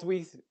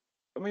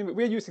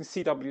using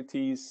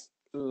CWTs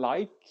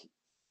like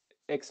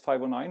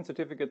X509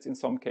 certificates in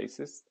some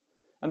cases,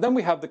 and then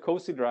we have the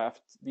COSI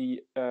draft,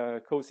 the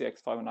COSI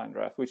X509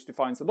 draft, which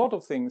defines a lot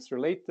of things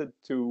related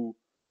to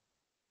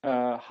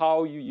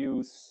how you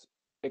use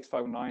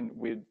X509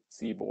 with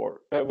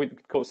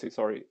with COSI,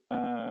 sorry.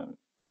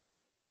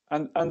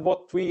 And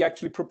what we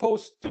actually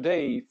proposed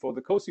today for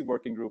the COSI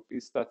working group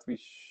is that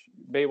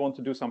they want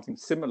to do something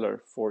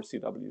similar for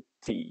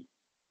CWT,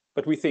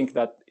 but we think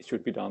that it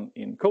should be done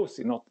in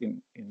COSI, not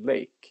in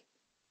Lake.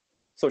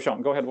 So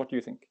Sean, go ahead. What do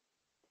you think?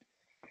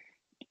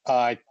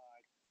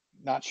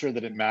 Not sure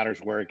that it matters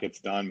where it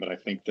gets done, but I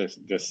think this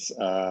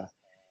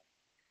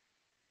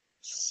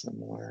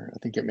similar. I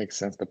think it makes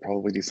sense to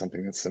probably do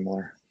something that's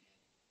similar.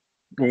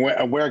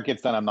 Where it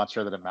gets done, I'm not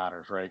sure that it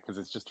matters, right? Because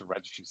it's just a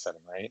registry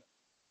setting, right?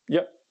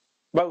 Yeah.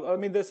 Well,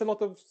 there's a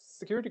lot of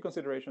security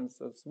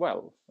considerations as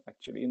well,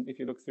 actually, if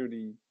you look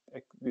through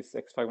this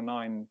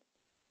X509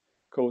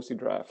 COSI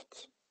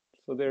draft.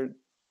 So there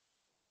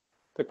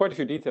are quite a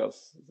few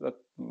details that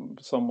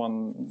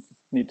someone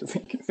need to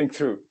think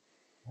through.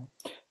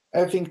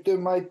 I think there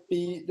might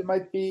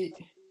be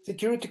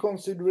security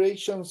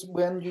considerations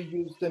when you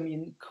use them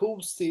in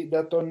COSI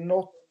that are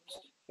not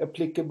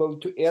applicable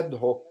to ad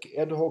hoc.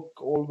 Ad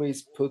hoc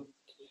always put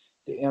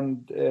the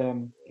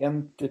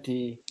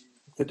entity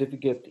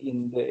certificate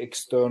in the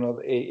external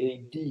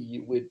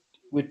AAD,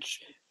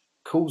 which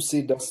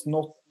COSI does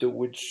not do,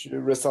 which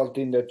result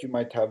in that you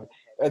might have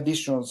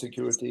additional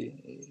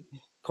security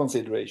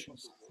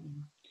considerations.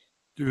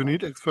 Do you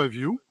need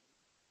X5U?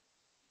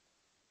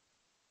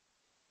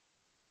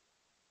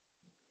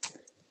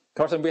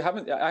 Carson,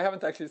 I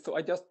haven't actually, so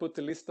I just put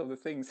the list of the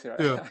things here.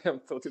 Yeah. I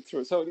haven't thought it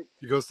through. So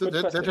because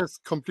that has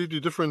completely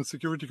different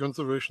security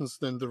considerations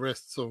than the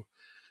rest. So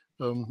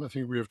I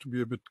think we have to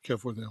be a bit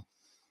careful there.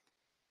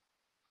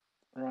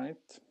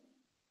 Right.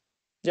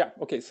 Yeah.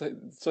 Okay. So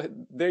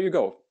there you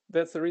go.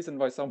 That's the reason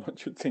why someone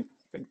should think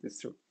this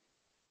through.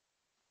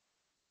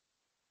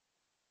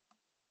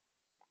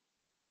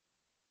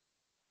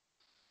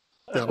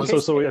 Yeah. Okay.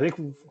 So I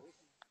think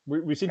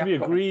we seem to be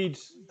agreed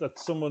that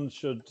someone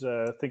should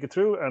think it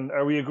through. And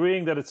are we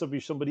agreeing that it should be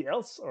somebody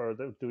else, or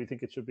do we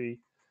think it should be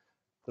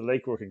the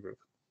Lake Working Group?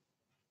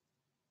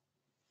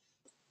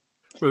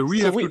 Well, we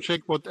have to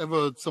check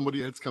whatever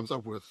somebody else comes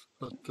up with,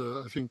 but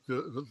I think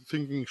the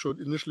thinking should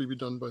initially be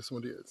done by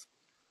somebody else.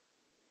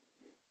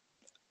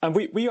 And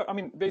we are,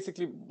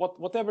 basically,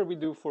 whatever we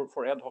do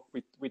for ad hoc,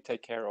 we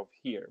take care of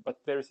here. But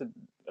there's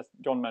as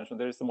John mentioned,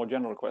 there is a more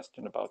general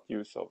question about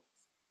use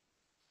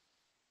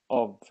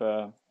of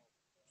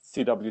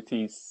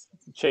CWTs,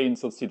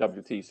 chains of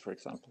CWTs, for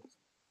example,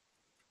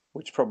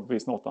 which probably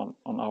is not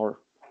on our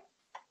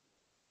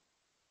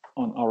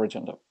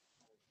agenda.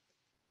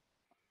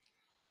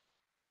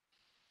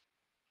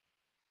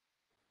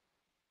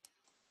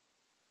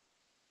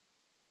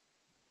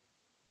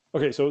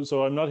 Okay,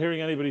 so I'm not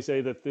hearing anybody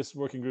say that this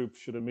working group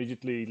should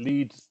immediately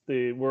lead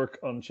the work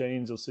on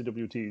chains of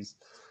CWTs,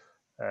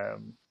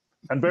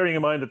 and bearing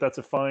in mind that that's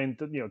a fine,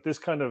 this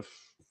kind of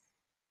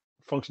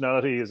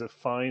functionality is a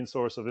fine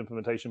source of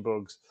implementation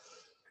bugs,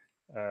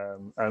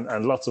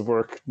 and lots of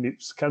work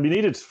can be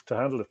needed to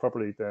handle it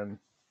properly. Then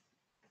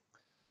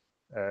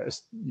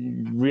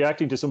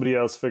reacting to somebody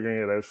else figuring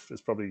it out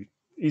is probably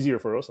easier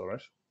for us, all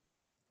right?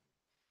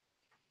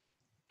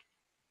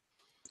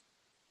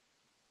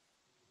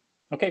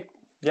 Okay,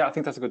 yeah, I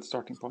think that's a good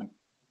starting point.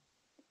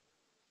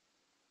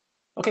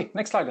 Okay,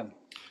 next slide then.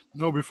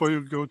 No, before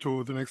you go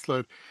to the next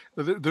slide,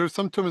 there's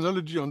some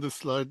terminology on this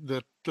slide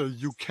that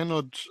you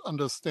cannot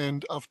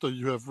understand after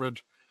you have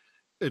read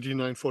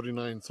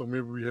 8949. So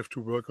maybe we have to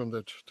work on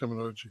that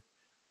terminology.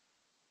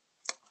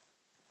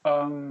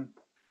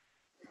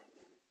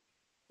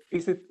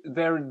 Is it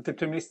their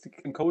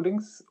deterministic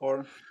encodings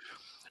or?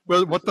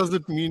 Well, what does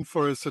it mean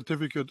for a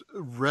certificate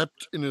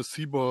wrapped in a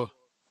CBOR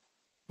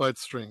byte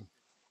string?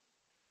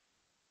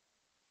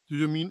 Do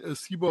you mean a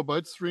CBOR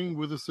byte string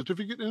with a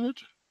certificate in it?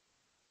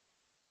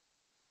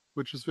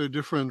 Which is very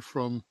different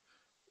from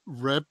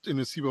wrapped in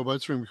a CBOR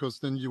byte string, because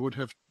then you would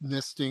have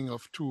nesting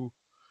of two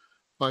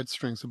byte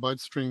strings, a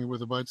byte string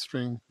with a byte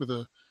string with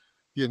the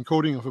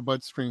encoding of a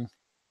byte string.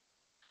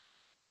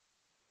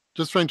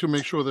 Just trying to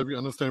make sure that we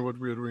understand what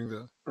we are doing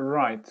there.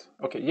 Right.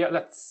 Okay. Yeah.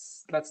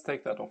 Let's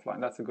take that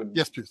offline. That's a good.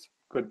 Yes, please.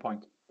 Good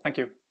point. Thank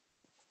you.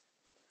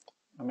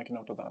 I'll make a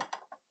note of that.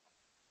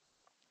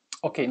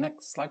 Okay.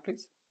 Next slide,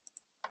 please.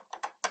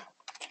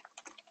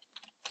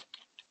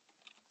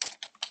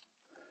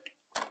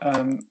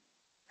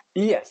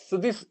 Yes. So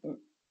this.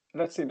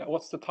 Let's see.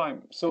 What's the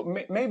time? So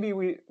maybe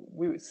we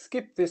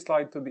skip this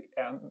slide to the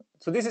end.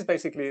 So this is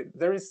basically,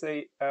 there is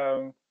a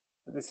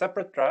the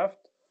separate draft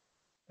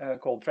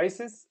called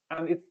traces,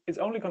 and it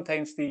only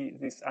contains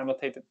these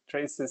annotated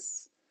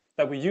traces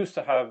that we used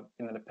to have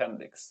in an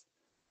appendix.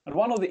 And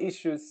one of the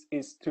issues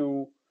is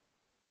to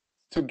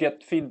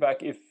get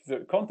feedback if the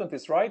content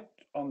is right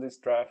on this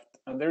draft,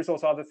 and there's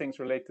also other things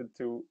related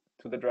to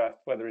the draft,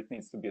 whether it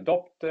needs to be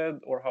adopted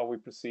or how we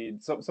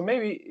proceed. So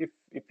maybe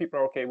if people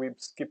are okay, we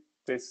skip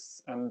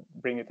this and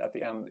bring it at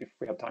the end if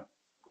we have time.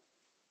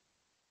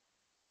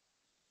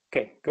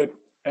 Okay, good.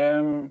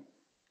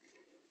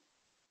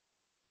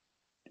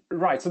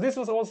 Right, so this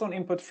was also an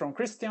input from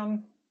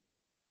Christian,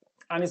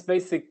 and it's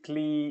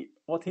basically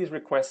what he's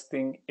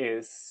requesting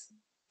is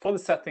for the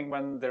setting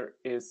when there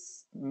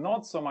is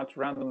not so much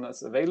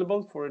randomness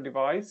available for a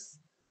device,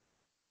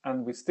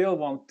 and we still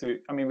want to,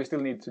 we still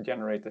need to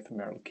generate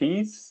ephemeral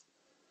keys.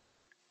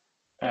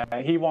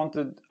 He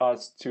wanted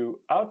us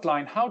to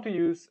outline how to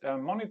use a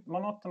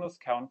monotonous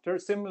counter,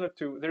 similar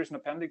to, there's an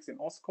appendix in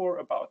OSCORE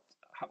about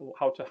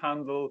how to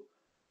handle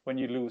when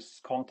you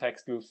lose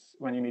context,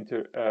 when you need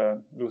to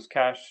lose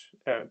cache,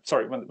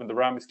 when the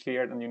RAM is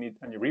cleared and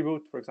you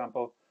reboot, for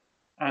example,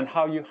 and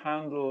how you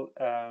handle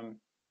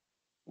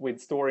with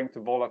storing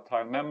to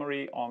volatile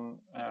memory on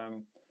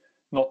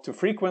not too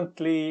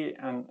frequently,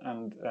 and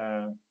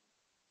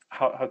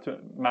how to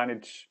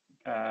manage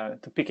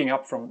to picking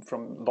up from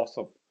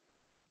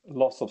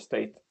loss of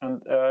state.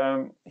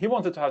 And he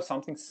wanted to have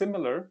something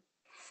similar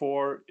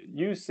for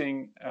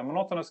using a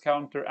monotonous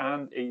counter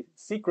and a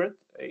secret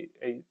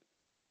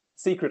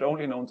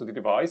only known to the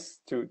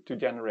device to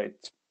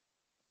generate,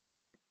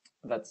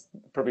 that's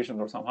provisioned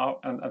or somehow,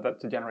 and that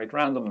to generate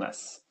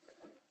randomness.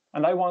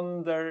 And I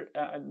wonder,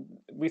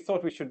 we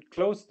thought we should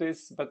close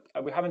this, but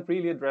we haven't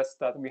really addressed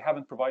that, and we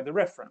haven't provided a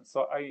reference.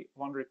 So I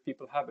wonder if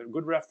people have a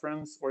good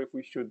reference, or if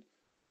we should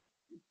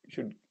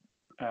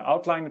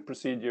outline a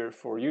procedure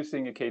for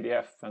using a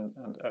KDF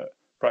and a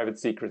private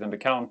secret and a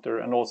counter,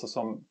 and also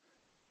some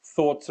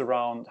thoughts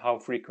around how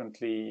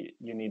frequently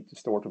you need to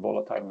store to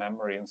volatile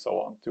memory and so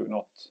on to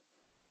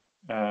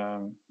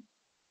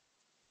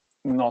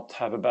not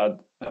have a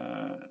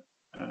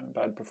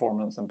bad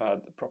performance and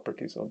bad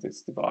properties of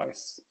this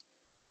device.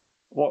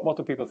 What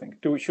do people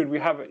think? Should we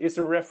have? Is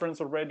there a reference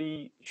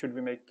already? Should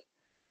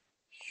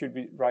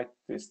we write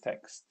this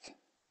text?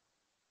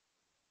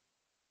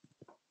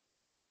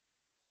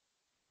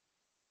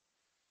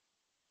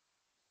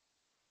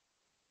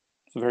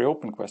 It's a very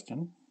open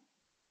question.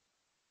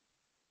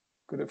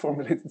 Could have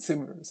formulated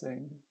similar,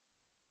 saying,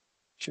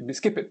 should we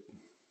skip it?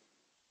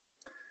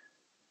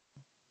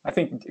 I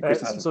think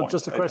so.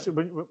 Just a question: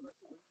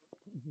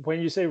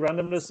 when you say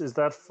randomness, is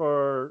that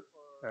for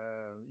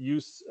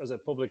use as a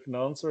public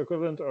nonce or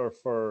equivalent, or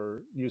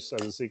for use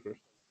as a secret?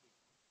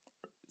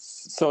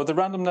 So the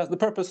randomness, the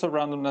purpose of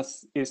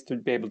randomness is to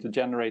be able to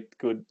generate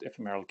good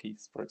ephemeral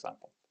keys, for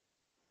example,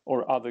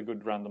 or other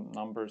good random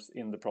numbers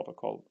in the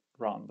protocol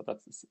run. But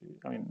that's,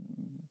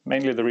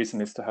 mainly the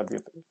reason is to have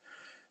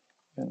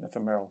an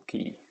ephemeral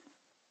key.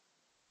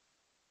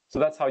 So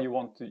that's how you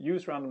want to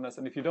use randomness.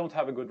 And if you don't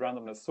have a good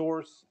randomness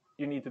source,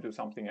 you need to do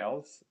something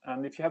else.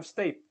 And if you have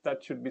state,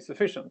 that should be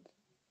sufficient.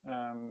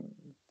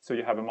 So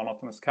you have a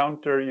monotonous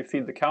counter, you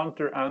feed the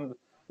counter and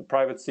the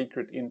private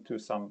secret into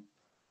some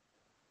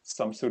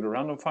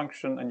pseudo-random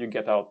function, and you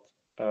get out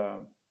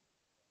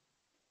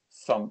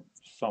some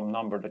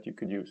number that you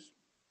could use.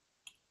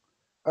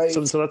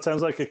 So that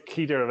sounds like a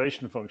key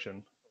derivation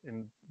function,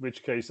 in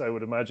which case I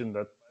would imagine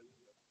that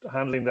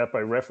handling that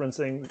by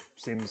referencing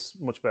seems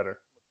much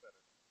better.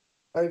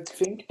 I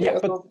think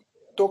the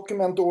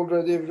document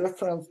already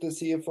referenced the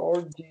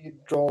CFRD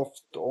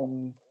draft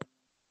on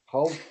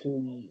how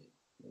to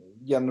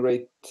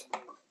generate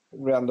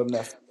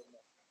randomness.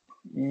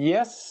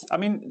 Yes,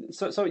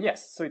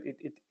 yes. So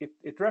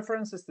it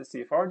references the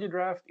CFRD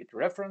draft. It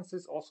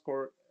references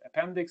OSCORE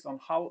appendix on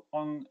how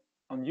on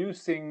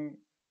using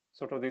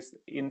sort of this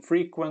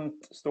infrequent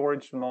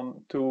storage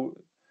to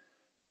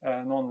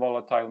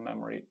non-volatile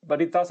memory,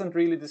 but it doesn't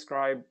really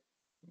describe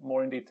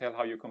more in detail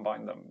how you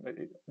combine them.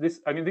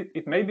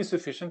 It may be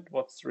sufficient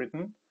what's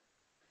written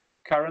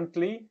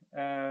currently.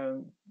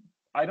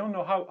 I don't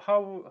know how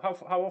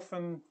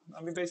often.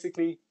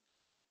 Basically,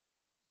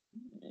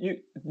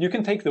 you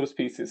can take those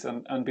pieces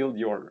and build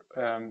your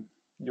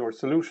your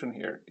solution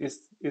here?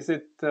 Is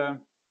it?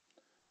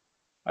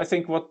 I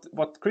think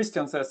what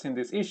Christian says in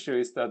this issue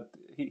is that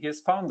he has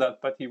found that,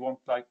 but he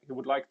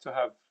would like to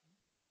have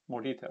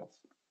more details.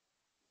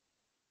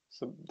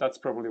 So that's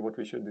probably what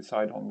we should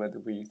decide on, whether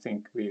we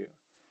think we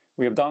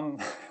have done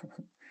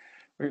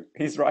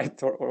he's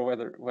right, or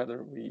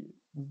whether we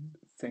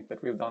think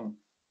that we've done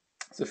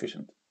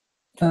sufficient.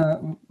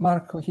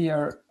 Marco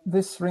here,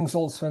 this rings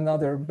also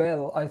another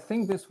bell. I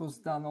think this was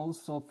done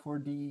also for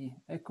the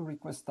echo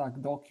request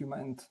tag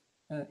document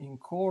in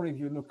core. If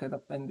you look at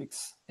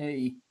Appendix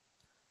A,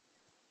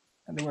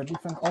 and there were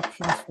different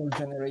options for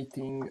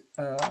generating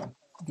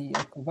the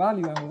echo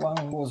value, and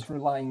one was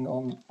relying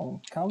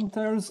on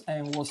counters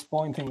and was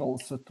pointing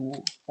also to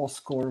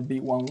OSCORE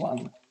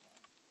B11.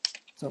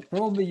 So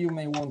probably you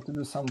may want to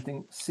do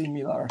something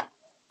similar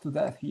to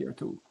that here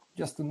too,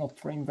 just to not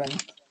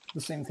reinvent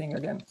the same thing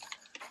again.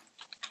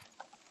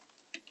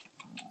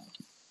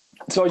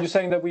 So you're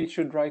saying that we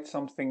should write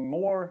something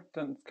more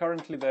than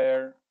currently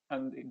there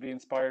and be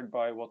inspired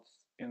by what's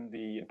in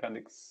the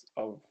appendix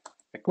of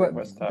echo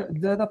request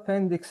tag? That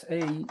appendix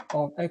A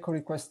of echo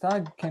request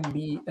tag can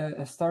be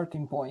a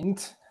starting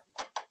point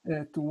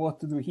to what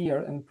to do here,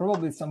 and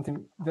probably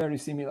something very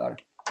similar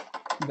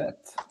to that.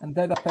 And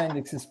that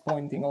appendix is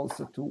pointing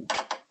also to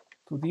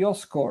the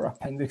OSCORE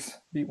appendix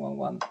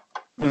B11.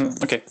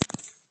 Okay.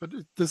 But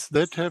does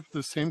that have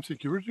the same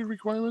security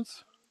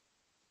requirements?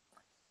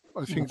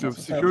 I think the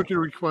security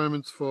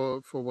requirements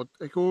for what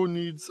echo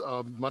needs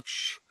are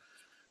much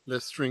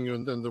less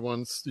stringent than the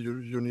ones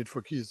you need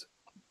for keys.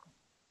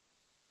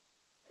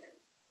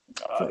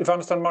 If I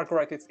understand Marco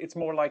right, it's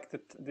more like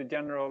the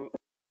general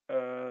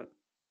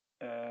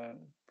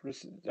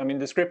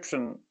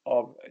description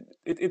of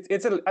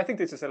it. I think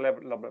this is a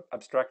level of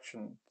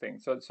abstraction thing.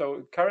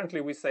 So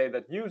currently we say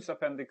that use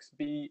Appendix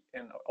B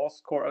in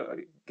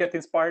OSCORE, get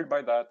inspired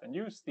by that, and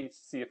use the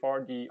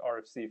CFRD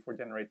RFC for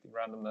generating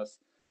randomness,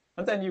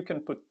 and then you can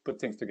put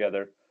things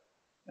together.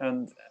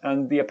 And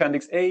the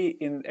Appendix A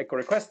in echo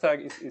request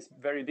tag is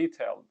very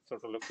detailed,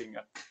 sort of looking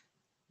at,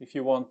 if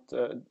you want,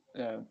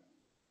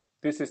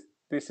 this is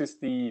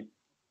the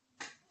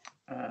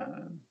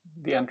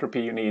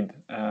entropy you need,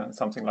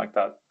 something like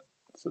that.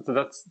 So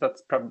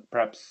that's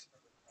perhaps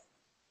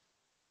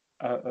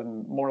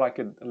more like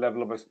a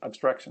level of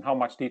abstraction. How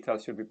much detail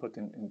should we put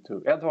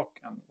into ad hoc,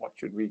 and what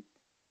should we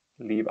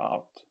leave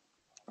out?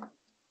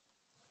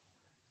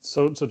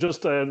 So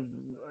just as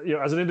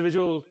an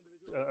individual,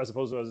 as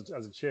opposed to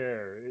as a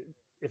chair,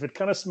 if it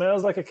kind of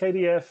smells like a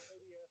KDF,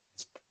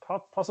 it's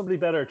possibly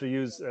better to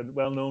use a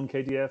well-known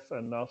KDF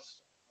and not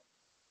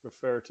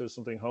refer to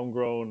something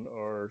homegrown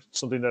or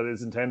something that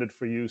is intended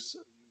for use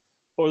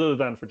other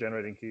than for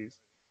generating keys.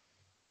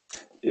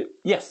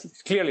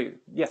 Yes, clearly,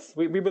 yes.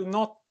 We will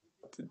not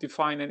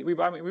define any. We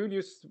will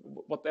use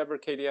whatever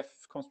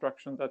KDF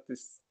construction that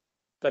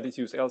is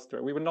used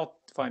elsewhere. We will not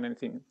define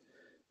anything.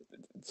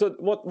 So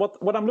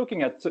what I'm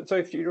looking at. So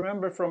if you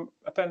remember from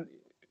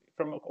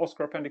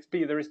OSCORE Appendix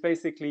B, there is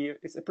basically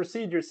it's a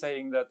procedure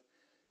saying that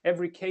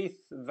every kth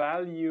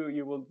value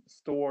you will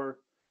store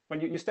when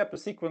you step a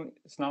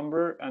sequence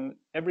number, and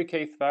every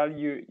kth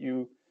value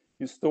you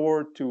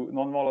store to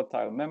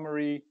non-volatile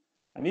memory.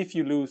 And if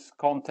you lose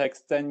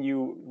context, then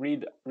you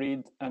read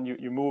and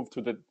you move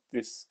to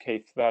this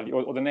kth value,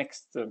 or the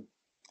next.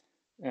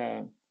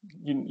 You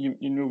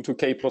move to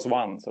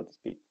k+1, so to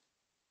speak.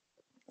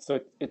 So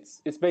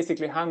it's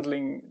basically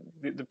handling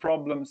the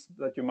problems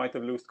that you might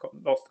have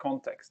lost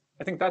context.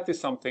 I think that is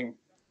something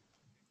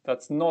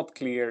that's not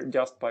clear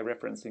just by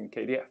referencing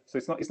KDF. So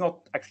it's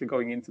not actually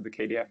going into the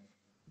KDF.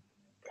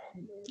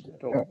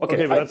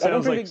 Okay, but that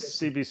sounds like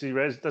CBC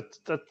res.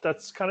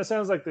 That's kind of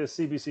sounds like the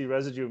CBC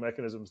residue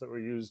mechanisms that were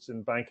used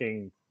in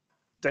banking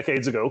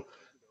decades ago.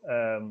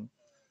 I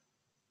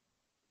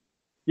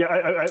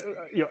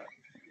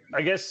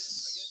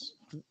guess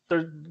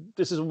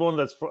this is one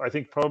that's I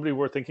think probably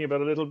worth thinking about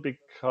a little,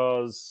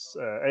 because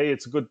A,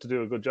 it's good to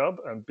do a good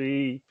job, and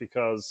B,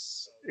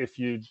 because if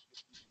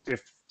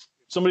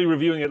somebody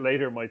reviewing it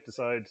later might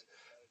decide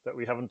that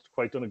we haven't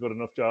quite done a good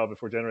enough job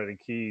if we're generating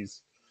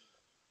keys.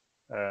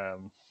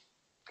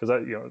 Because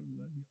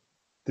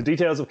the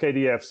details of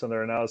KDFs and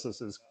their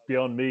analysis is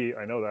beyond me.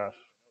 I know that.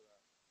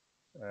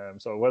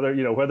 So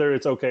whether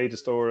it's okay to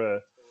store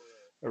a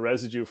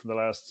residue from the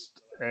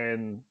last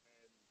n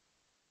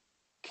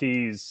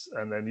keys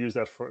and then use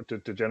that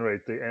to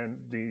generate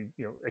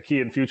a key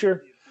in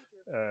future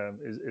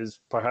is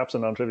perhaps a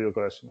non-trivial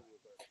question.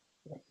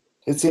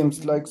 It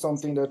seems like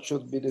something that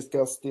should be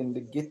discussed in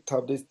the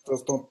GitHub. This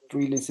does not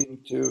really seem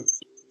to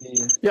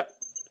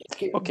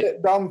be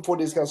done for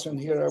discussion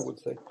here, I would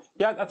say.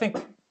 Yeah, I think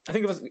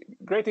it was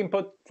great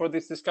input for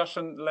this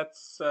discussion.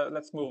 Let's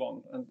move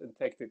on and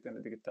take it in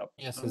the GitHub.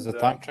 Yes, as a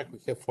time check, we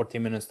have 40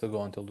 minutes to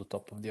go until the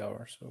top of the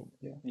hour. So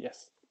yeah.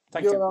 Yes,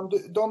 thank you.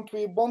 Don't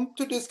we want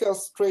to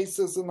discuss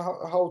traces and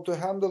how to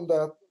handle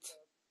that?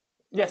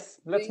 Yes,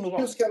 let's move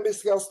on. Issues can be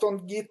discussed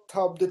on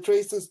GitHub. The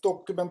traces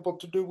document, what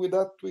to do with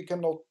that, we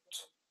cannot.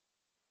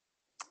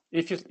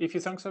 If you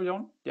think so,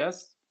 John,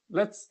 yes.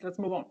 Let's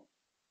move on.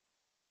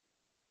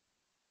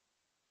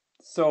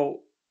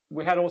 So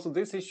we had also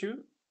this issue.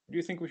 Do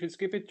you think we should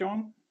skip it,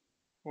 John?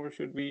 Or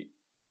should we?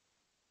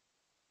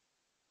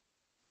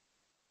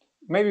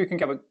 Maybe we can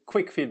have a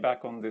quick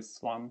feedback on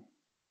this one.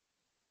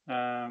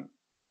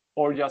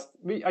 Or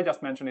I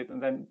just mention it,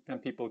 and then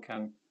people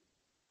can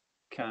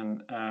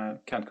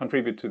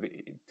contribute to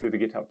the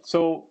GitHub.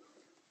 So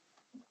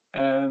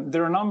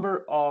there are a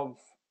number of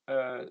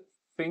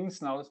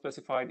things now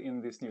specified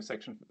in this new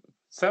section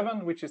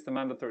 7, which is the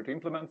mandatory to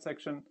implement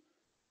section,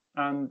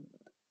 and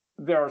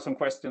there are some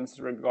questions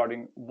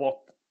regarding what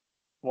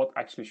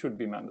actually should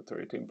be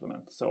mandatory to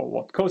implement. So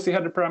what COSI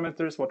header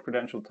parameters, what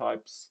credential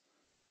types,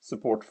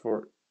 support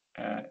for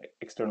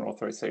external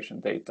authorization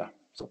data.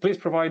 So please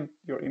provide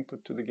your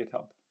input to the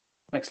GitHub.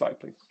 Next slide,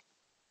 please.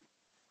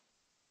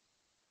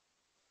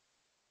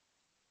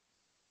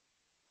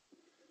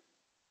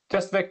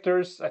 Test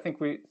vectors, I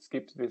think we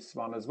skipped this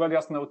one as well.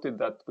 Just noted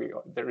that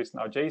there is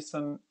now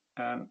JSON,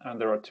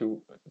 and there are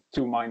two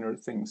minor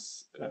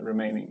things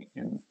remaining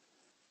in.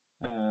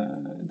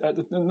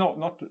 No,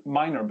 not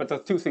minor, but there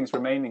are two things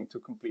remaining to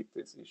complete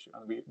this issue,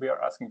 and we are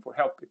asking for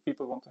help. If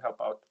people want to help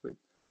out with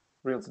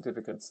real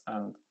certificates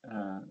and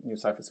new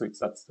Cypher suites,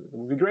 that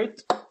would be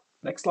great.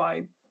 Next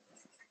slide.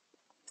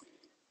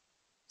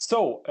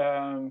 So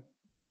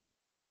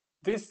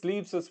this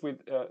leaves us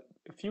with a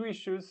few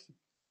issues.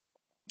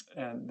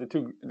 And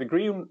the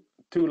green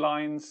 2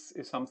 lines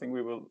is something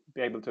we will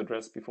be able to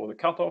address before the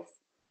cutoff.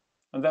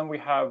 And then we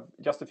have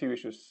just a few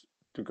issues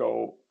to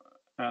go,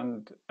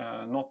 and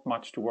not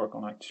much to work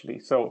on actually.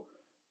 So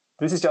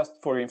this is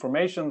just for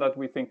information that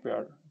we think we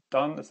are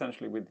done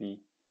essentially with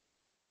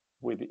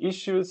the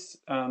issues.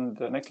 And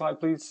next slide,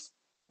 please.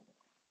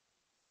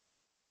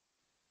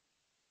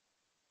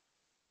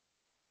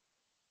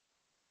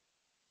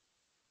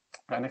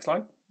 Next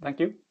slide, thank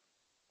you.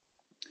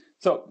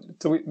 So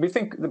we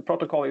think the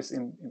protocol is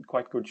in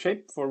quite good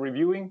shape for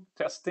reviewing,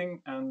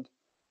 testing, and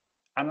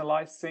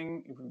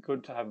analyzing. It would be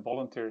good to have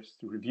volunteers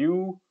to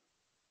review,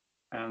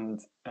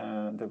 and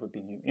there would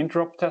be new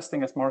interop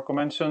testing, as Marco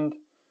mentioned,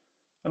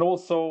 and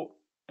also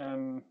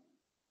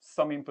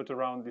some input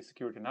around the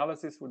security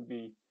analysis would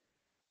be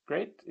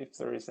great if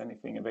there is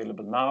anything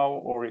available now,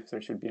 or if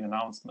there should be an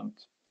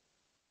announcement.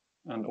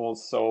 And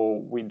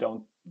also,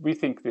 we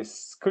think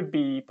this could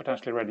be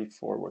potentially ready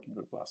for working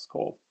group last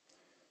call.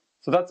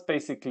 So that's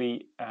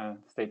basically the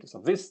status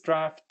of this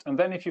draft. And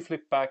then if you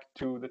flip back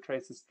to the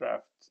traces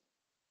draft,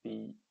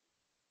 the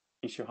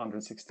issue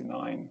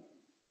 169.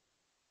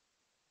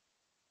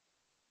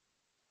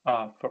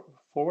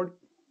 Forward.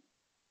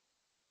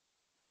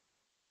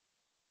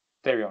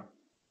 There you are.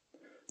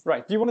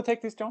 Right, do you want to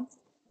take this, John?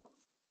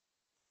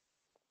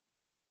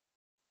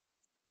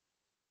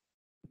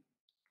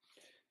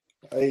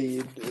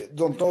 I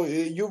don't know.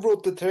 You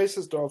wrote the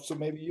traces draft, so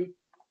maybe you.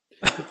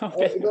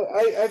 Okay.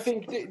 I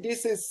think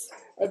this is,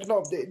 I don't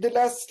know, the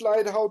last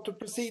slide, how to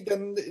proceed,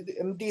 and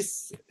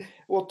this,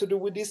 what to do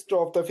with this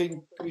draft, I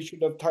think we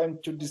should have time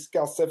to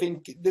discuss. I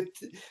think the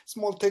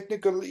small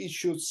technical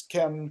issues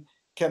can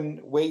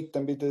wait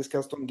and be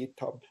discussed on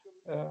GitHub.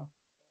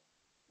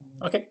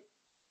 Okay,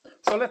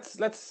 so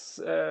let's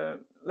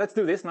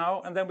do this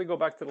now, and then we go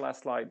back to the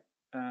last slide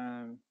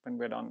when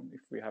we're done,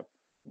 if we have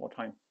more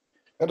time.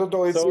 I don't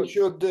know if we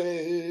should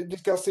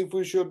discuss if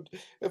we should.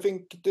 I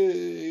think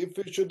if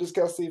we should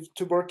discuss if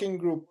the working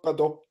group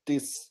adopt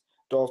this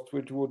draft,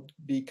 which would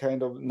be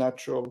kind of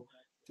natural,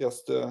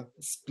 just a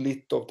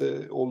split of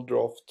the old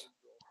draft.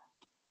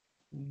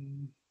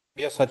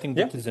 Yes, I think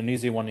that is an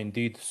easy one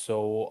indeed.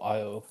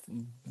 So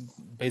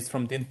based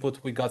from the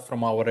input we got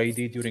from our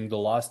AD during the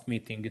last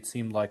meeting, it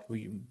seemed like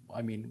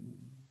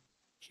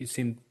he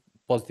seemed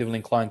positively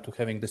inclined to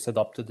having this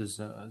adopted as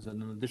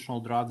an additional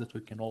draft that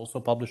we can also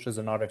publish as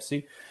an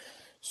RFC.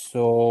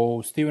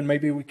 So, Stephen,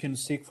 maybe we can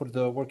seek for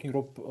the working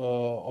group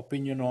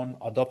opinion on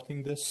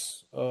adopting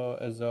this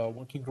as a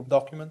working group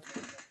document.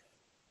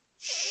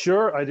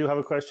 Sure, I do have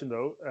a question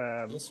though.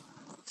 Yes.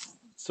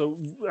 So,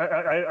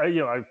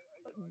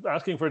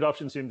 asking for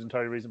adoption seems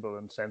entirely reasonable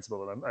and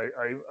sensible, and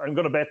I'm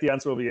going to bet the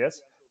answer will be yes.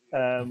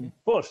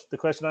 But the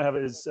question I have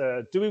is,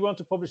 do we want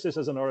to publish this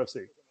as an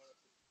RFC?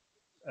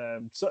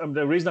 So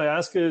the reason I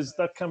ask is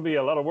that can be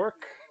a lot of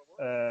work.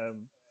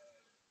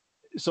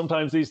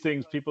 Sometimes these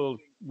things, people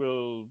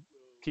will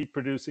keep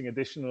producing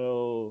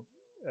additional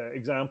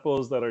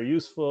examples that are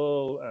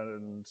useful,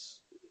 and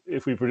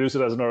if we produce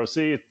it as an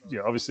RFC,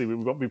 obviously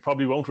we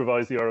probably won't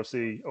revise the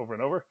RFC over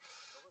and over.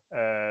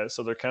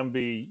 So there can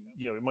be,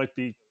 it might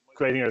be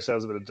creating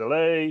ourselves a bit of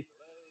delay,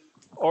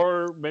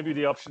 or maybe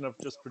the option of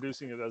just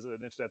producing it as an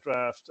internet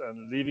draft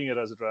and leaving it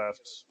as a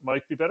draft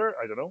might be better.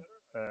 I don't know.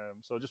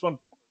 So I just want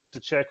to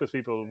check with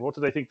people, what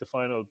do they think the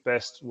final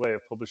best way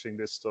of publishing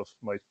this stuff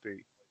might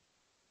be?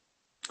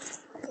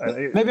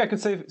 Maybe I could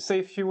say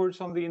a few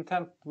words on the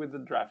intent with the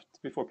draft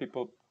before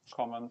people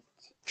comment.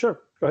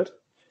 Sure, go ahead.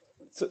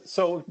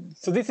 So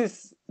this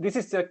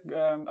is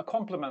a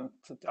complement.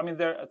 I mean,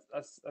 there,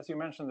 as you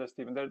mentioned there,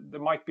 Stephen, there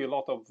might be a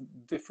lot of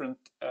different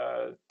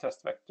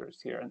test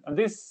vectors here, and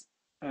this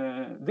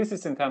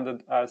is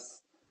intended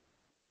as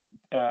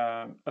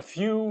a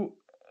few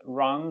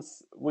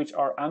runs which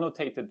are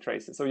annotated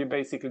traces. So you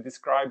basically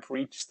describe for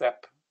each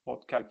step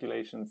what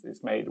calculations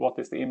is made, what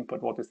is the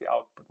input, what is the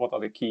output, what are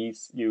the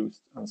keys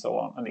used, and so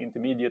on, and the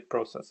intermediate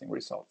processing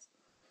results.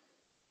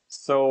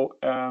 So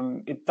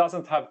it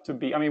doesn't have to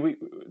be, I mean,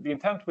 the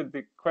intent with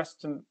the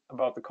question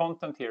about the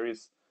content here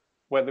is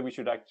whether we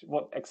should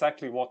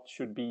exactly what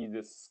should be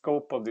the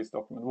scope of this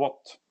document,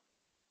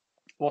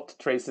 what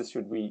traces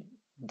should we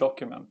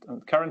document.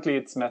 And currently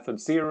it's method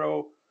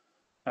 0,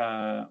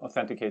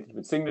 authenticated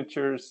with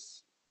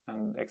signatures,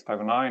 and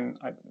X509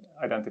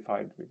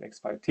 identified with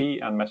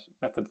X5T, and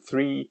method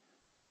 3,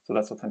 so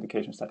that's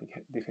authentication static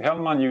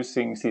Diffie-Hellman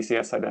using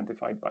CCS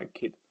identified by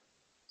KID.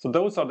 So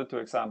those are the 2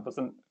 examples,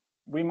 and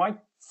we might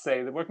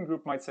say, the working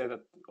group might say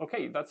that,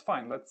 okay, that's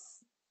fine,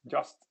 let's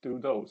just do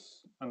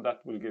those, and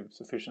that will give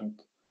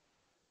sufficient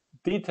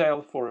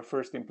detail for a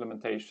first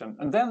implementation.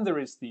 And then there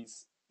is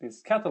this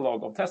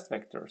catalog of test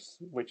vectors,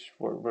 which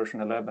for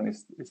version 11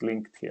 is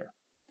linked here.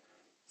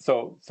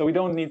 So we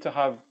don't need to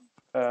have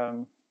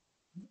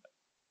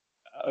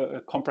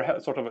a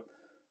comprehensive sort of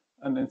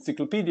an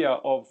encyclopedia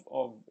of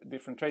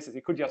different traces.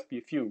 It could just be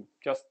a few,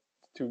 just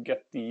to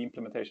get the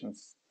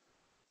implementations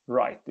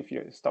right if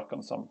you're stuck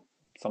on some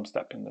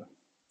step in the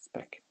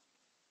spec.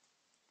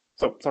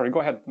 So sorry, go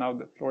ahead. Now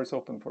the floor is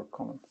open for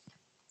comments.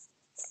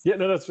 Yeah,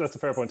 no, that's a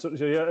fair point. So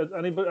yeah,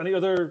 any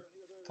other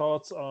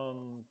thoughts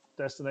on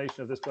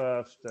destination of this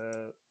draft?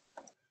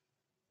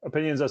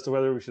 Opinions as to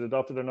whether we should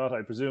adopt it or not?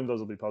 I presume those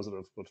will be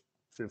positive, but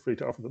feel free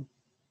to offer them.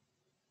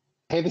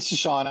 Hey, this is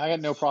Sean. I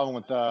got no problem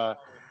with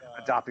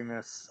adopting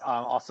this.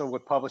 Also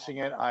with publishing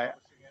it,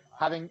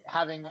 having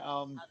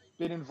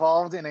been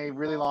involved in a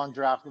really long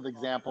draft of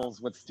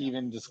examples, what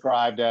Stephen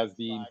described as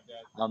the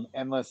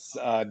endless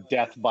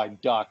death by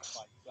ducks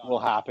will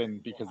happen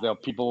because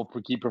people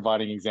will keep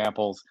providing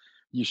examples.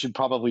 You should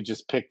probably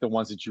just pick the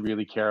ones that you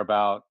really care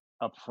about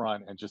up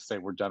front and just say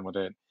we're done with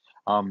it.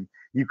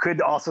 You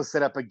could also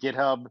set up a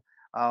GitHub,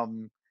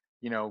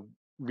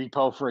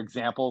 repo for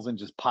examples and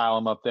just pile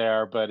them up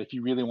there. But if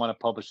you really want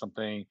to publish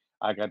something,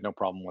 I got no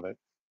problem with it.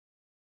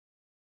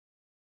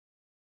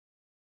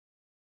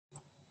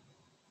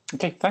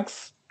 Okay,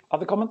 thanks.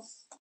 Other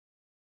comments?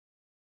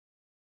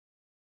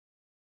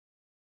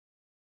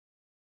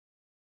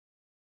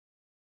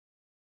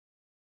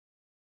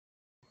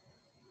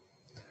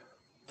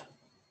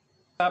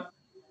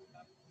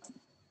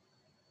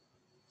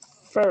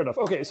 Fair enough.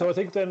 Okay, so I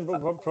think then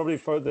probably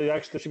for the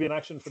action, there should be an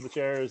action for the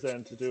chairs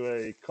then to do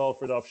a call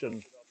for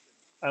adoption,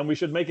 and we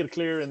should make it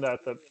clear in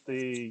that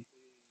the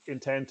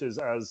intent is,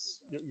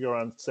 as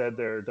Göran said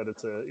there, that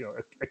it's a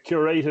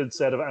curated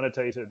set of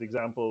annotated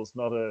examples,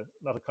 not a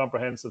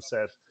comprehensive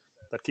set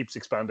that keeps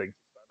expanding,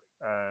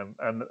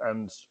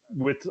 and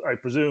with, I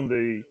presume,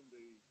 the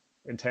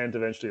intent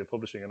eventually of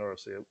publishing an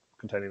RFC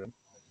containing them.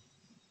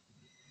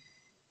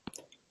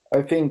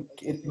 I think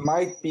it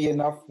might be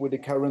enough with the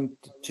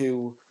current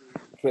 2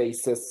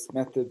 traces,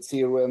 method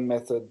 0 and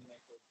method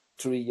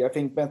 3. I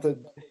think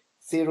method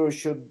 0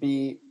 should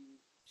be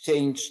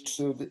changed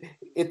to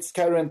it's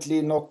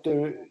currently not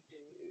a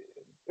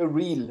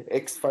real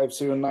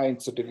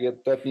X509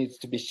 certificate that needs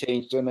to be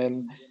changed, and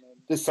then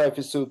the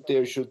cipher suit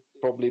there should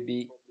probably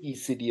be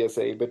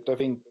ECDSA, but I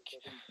think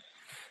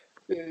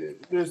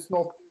there's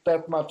not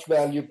that much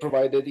value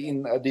provided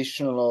in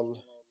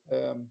additional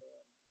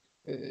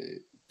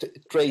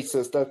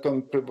traces that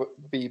can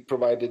be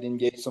provided in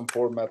JSON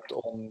format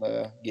on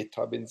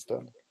GitHub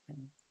instead.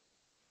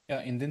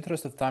 Yeah, in the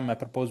interest of time, I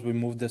propose we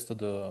move this to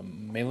the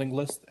mailing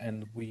list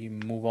and we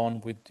move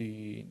on with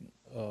the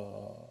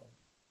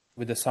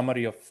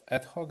summary of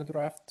ad hoc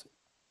draft.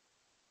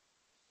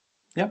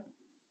 Yeah.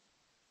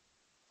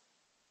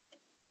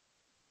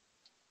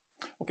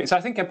 Okay, so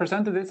I think I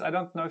presented this. I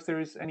don't know if there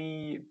is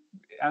any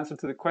answer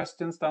to the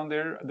questions down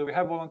there. Do we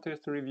have volunteers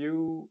to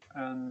review?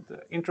 And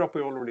interop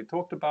we already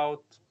talked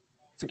about.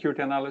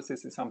 Security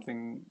analysis is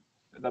something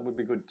that would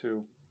be good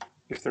to,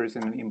 if there is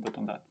any input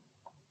on that.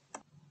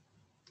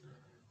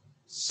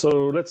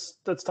 So let's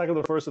tackle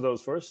the first of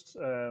those first.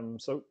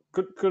 So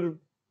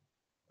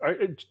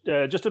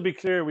just to be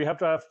clear, we have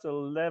draft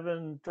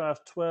 11,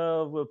 draft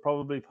 12 will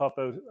probably pop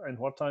out in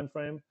what time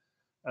frame?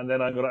 And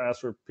then I'm going to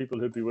ask for people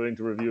who'd be willing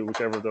to review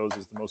whichever of those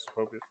is the most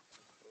appropriate.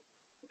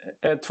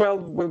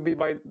 12 will be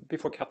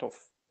before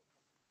cutoff.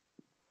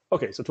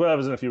 Okay, so 12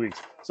 is in a few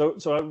weeks. So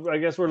I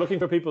guess we're looking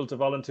for people to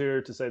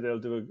volunteer to say they'll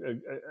do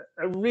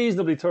a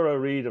reasonably thorough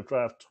read of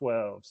draft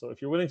 12. So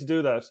if you're willing to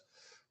do that,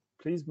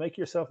 please make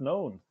yourself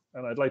known.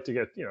 And I'd like to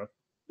get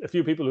a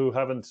few people who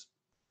haven't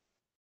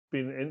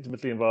been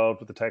intimately involved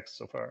with the text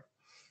so far.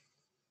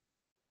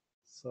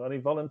 So any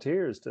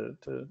volunteers to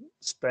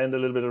spend a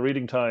little bit of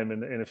reading time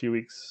in a few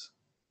weeks?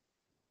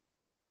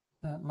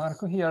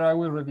 Marco here, I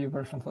will review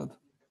version 12.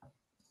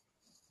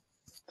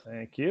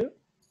 Thank you.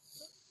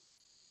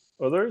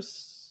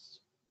 Others?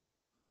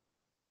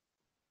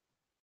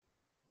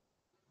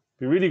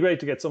 It'd be really great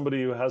to get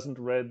somebody who hasn't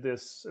read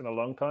this in a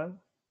long time.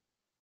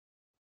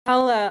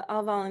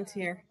 I'll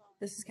volunteer.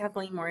 This is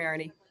Kathleen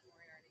Moriarty.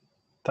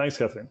 Thanks,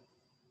 Kathleen.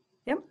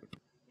 Yep.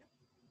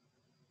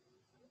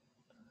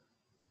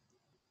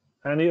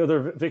 Any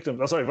other victims?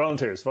 Oh, sorry,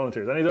 volunteers.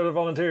 Any other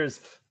volunteers?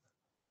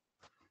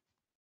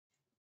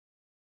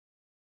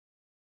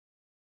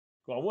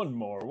 Go on,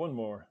 one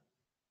more.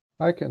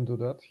 I can do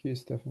that.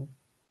 Here's Stefan.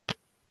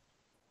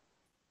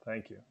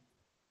 Thank you.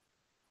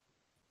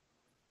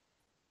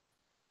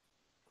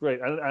 Great,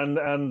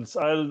 and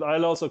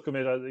I'll also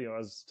commit,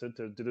 as to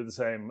do the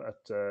same at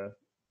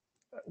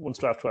once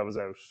draft 12 is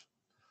out.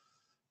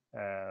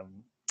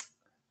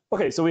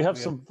 Okay, so we have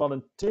some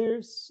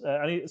volunteers.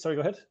 Sorry,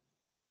 go ahead.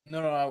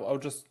 No, I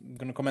was just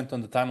going to comment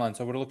on the timeline.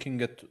 So we're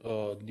looking at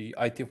the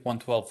IETF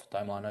 112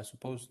 timeline, I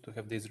suppose, to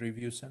have these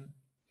reviews in.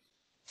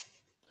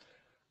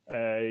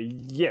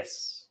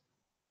 Yes,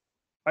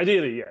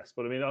 ideally yes,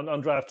 but I mean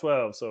on draft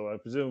 12. So I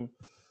presume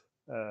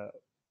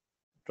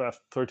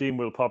draft 13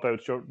 will pop out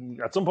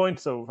at some point.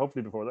 So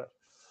hopefully before that.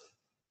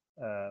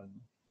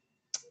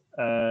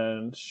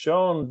 And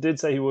Sean did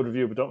say he would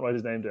review, but don't write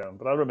his name down.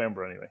 But I'll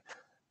remember anyway.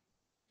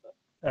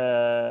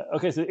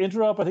 Okay, so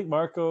interop. I think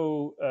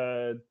Marco.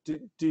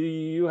 Do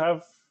you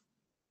have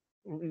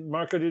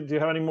Marco? Do you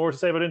have any more to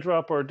say about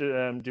interop, or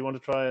do you want to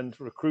try and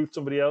recruit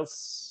somebody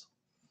else?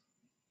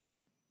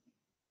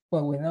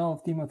 Well, we know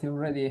of Timothy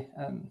already,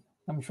 and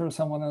I'm sure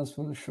someone else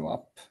will show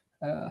up.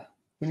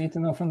 We need to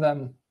know from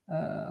them.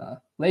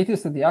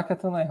 Latest at the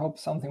hackathon, I hope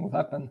something will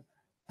happen.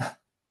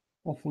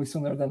 Hopefully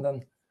sooner than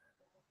then.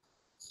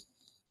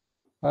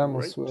 I'm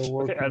as well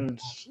working. Okay, and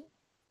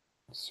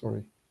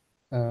sorry.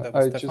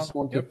 I just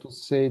wanted to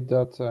say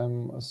that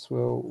I'm as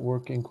well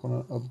working on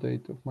an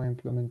update of my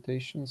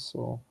implementation.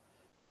 So,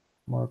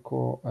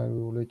 Marco, I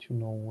will let you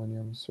know when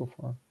I'm so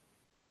far.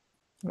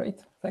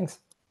 Great, thanks.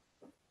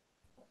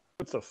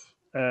 Good stuff.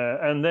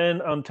 And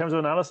then, on terms of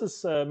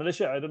analysis,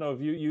 Militia, I don't know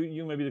if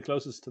you may be the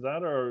closest to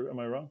that, or am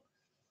I wrong?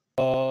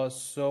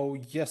 So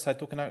yes, I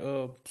took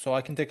so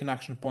I can take an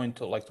action point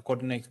to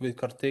coordinate with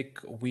Kartik.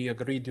 We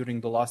agreed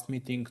during the last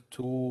meeting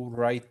to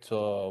write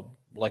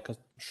like a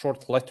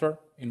short letter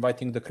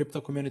inviting the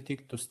crypto community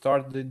to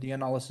start the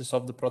analysis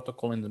of the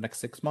protocol in the next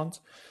 6 months.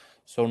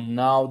 So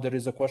now there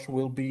is a question.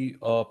 We'll be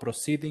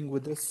proceeding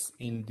with this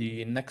in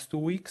the next 2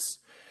 weeks.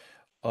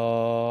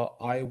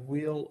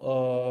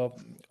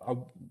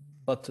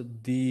 But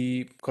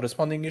the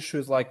corresponding issue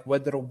is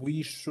whether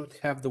we should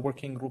have the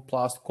working group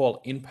last call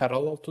in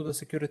parallel to the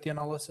security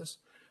analysis,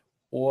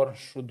 or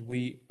should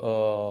we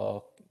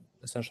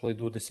essentially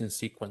do this in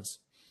sequence?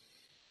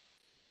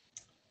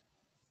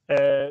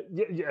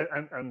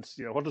 And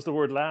what does the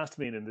word "last"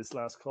 mean in this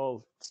last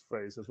call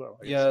phrase as well?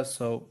 Yeah,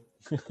 so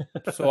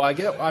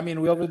I mean,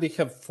 we already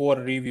have 4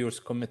 reviewers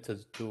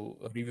committed to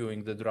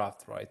reviewing the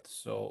draft, right?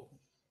 So.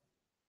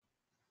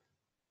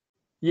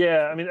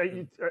 Yeah, I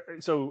mean,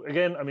 so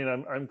again, I mean,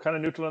 I'm kind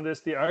of neutral on this.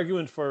 The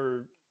argument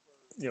for,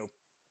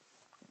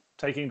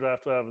 taking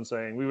draft 12 and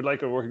saying we would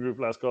like a working group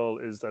last call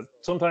is that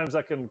sometimes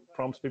that can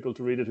prompt people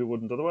to read it who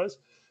wouldn't otherwise.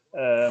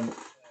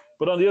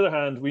 But on the other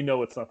hand, we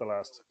know it's not the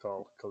last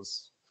call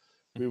because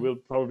we will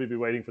probably be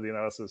waiting for the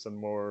analysis and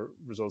more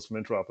results from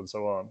interop and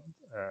so on.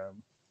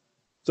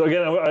 So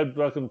again, I'd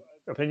welcome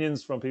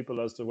opinions from people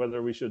as to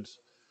whether we should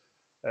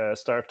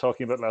start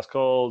talking about last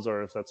calls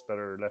or if that's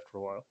better left for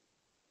a while.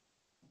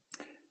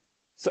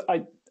 So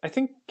I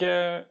think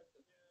I'd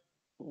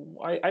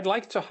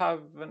like to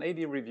have an AD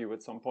review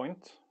at some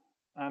point,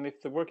 and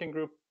if the working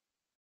group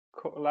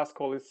last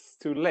call is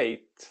too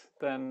late,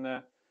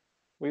 then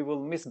we will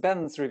miss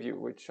Ben's review,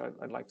 which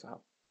I'd like to have.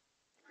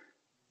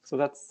 So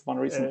that's one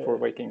reason for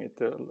making it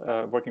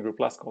the working group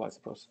last call, I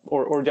suppose,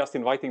 or just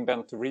inviting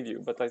Ben to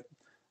review. But I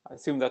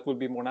assume that would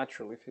be more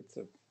natural if it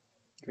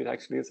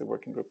actually is a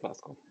working group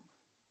last call.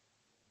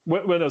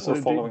 Well, no, so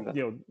following that.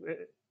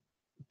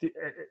 The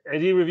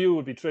AD review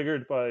would be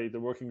triggered by the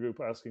working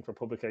group asking for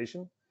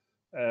publication.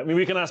 I mean,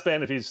 we can ask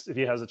Ben if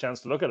he has a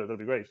chance to look at it. That'd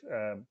be great.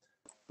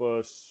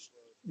 But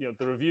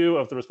the review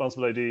of the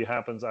responsible AD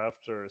happens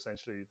after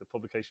essentially the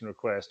publication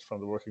request from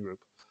the working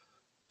group.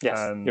 Yes,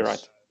 and you're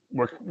right.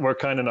 We're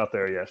kind of not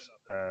there yet.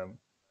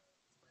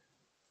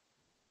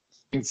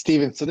 And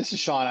Steven, so this is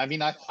Sean. I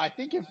mean, I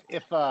think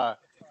if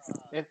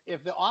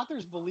the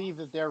authors believe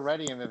that they're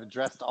ready and have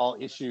addressed all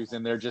issues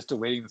and they're just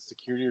awaiting the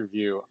security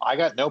review, I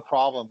got no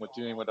problem with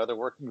doing what other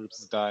working groups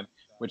has done,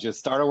 which is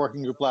start a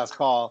working group last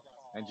call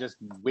and just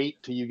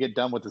wait till you get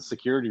done with the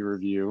security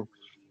review,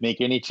 make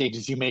any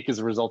changes you make as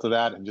a result of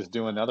that, and just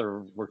do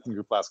another working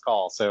group last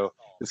call. So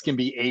this can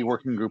be a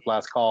working group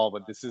last call,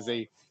 but this is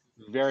a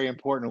very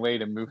important way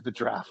to move the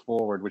draft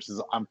forward, which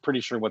is, I'm pretty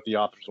sure, what the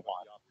authors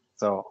want.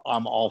 So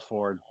I'm all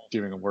for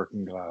doing a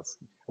working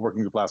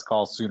group last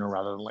call sooner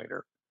rather than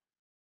later.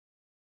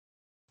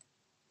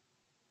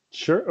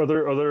 Sure.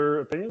 Other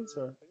opinions?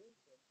 Or?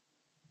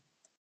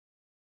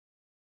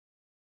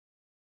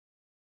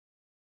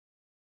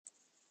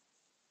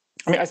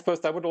 I mean, I suppose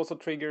that would also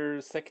trigger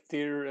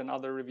SecTier and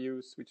other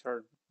reviews, which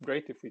are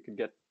great if we could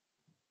get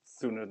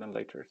sooner than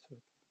later. So,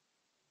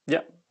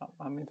 yeah,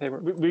 I'm in favor.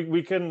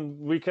 We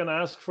can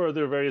ask for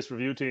the various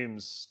review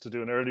teams to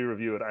do an early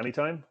review at any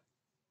time.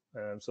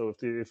 So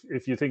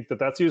if you think that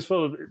that's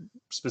useful,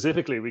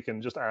 specifically, we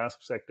can just ask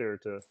SecTier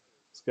to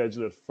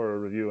schedule it for a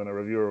review, and a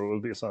reviewer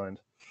will be assigned.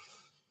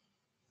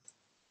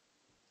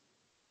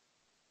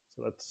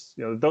 So that's,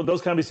 you know,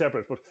 those can be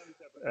separate. But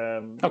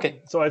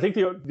okay. So I think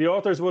the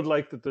authors would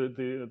like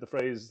the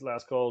phrase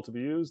 "last call" to be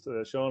used.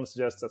 Sean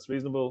suggests that's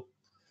reasonable.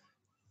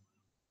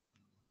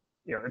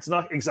 You know, it's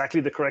not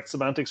exactly the correct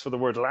semantics for the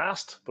word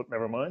 "last," but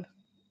never mind.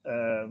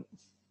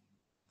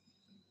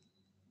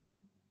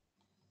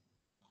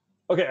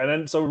 Okay, and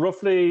then so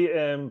roughly,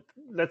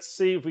 let's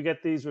see if we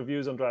get these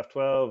reviews on draft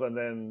 12, and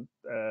then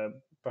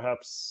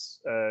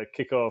perhaps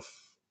kick off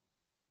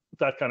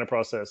that kind of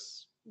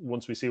process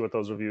once we see what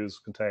those reviews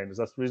contain. Is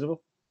that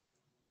reasonable?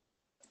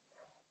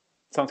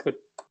 Sounds good.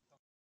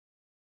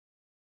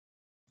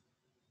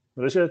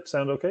 Militia,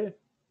 sound okay?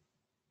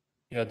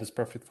 Yeah, that's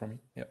perfect for me.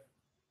 Yeah.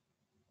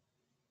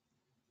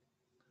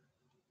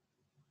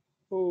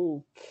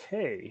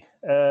 Okay.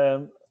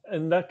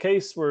 In that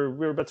case,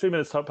 we're about 3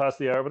 minutes past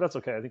the hour, but that's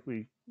okay. I think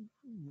we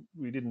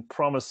didn't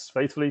promise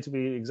faithfully to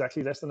be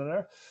exactly less than an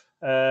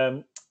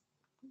hour.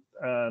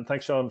 And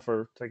thanks, Sean,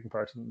 for taking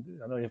part.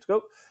 I know you have to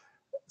go.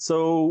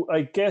 So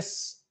I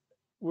guess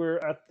we're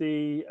at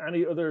the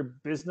any other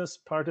business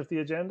part of the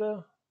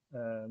agenda.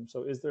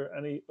 So is there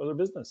any other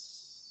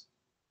business?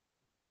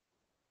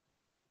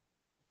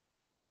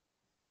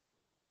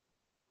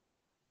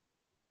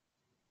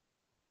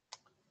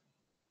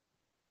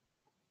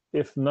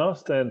 If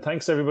not, then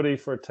thanks everybody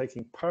for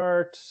taking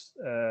part.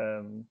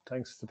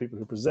 Thanks to people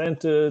who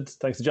presented.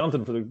 Thanks to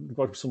Jonathan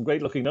for some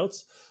great looking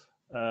notes.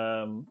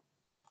 And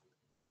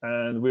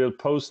we'll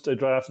post a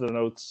draft of the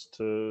notes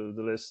to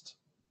the list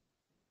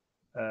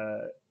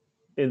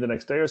in the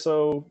next day or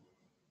so,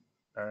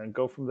 and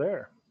go from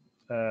there.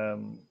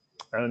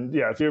 And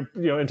yeah, if you're,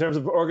 in terms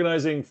of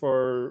organizing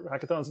for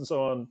hackathons and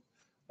so on,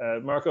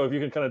 Marco, if you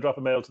can kind of drop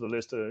a mail to the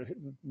list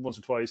once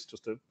or twice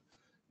just to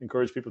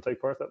encourage people to take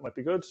part, that might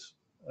be good.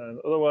 And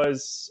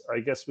otherwise, I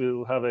guess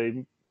we'll have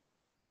a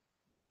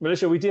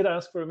Militia. We did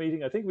ask for a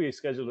meeting. I think we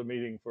scheduled a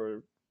meeting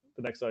for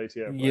the next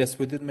IETF. Right? Yes,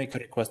 we did make a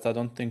request. I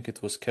don't think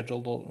it was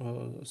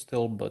scheduled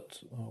still,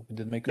 but we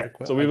did make a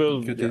request. So we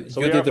will. You did, so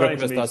you we did are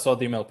request. I saw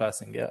the email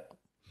passing. Yeah.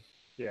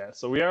 Yeah.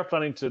 So we are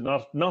planning to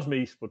not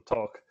meet, but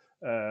talk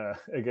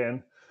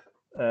again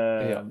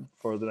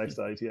for the next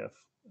IETF,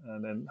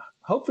 and then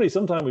hopefully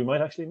sometime we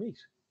might actually meet.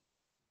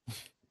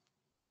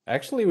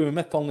 Actually, we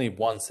met only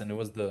once, and it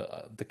was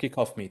the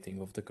kickoff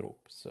meeting of the group.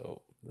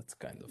 So that's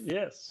kind of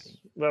yes.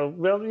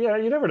 Well, yeah.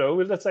 You never know.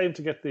 Let's aim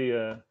to get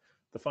the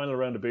final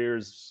round of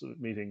beers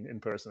meeting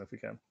in person if we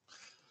can.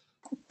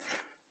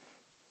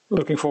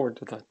 Looking forward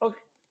to that.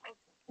 Okay.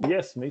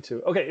 Yes, me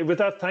too. Okay, with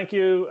that, thank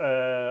you.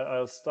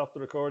 I'll stop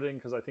the recording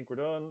because I think we're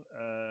done,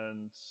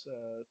 and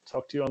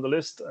talk to you on the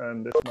list,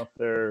 and if not,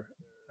 there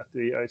at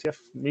the IETF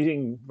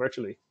meeting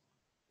virtually.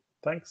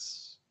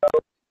 Thanks.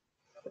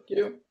 Thank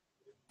you.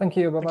 Thank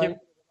you. Bye-bye.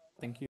 Thank you.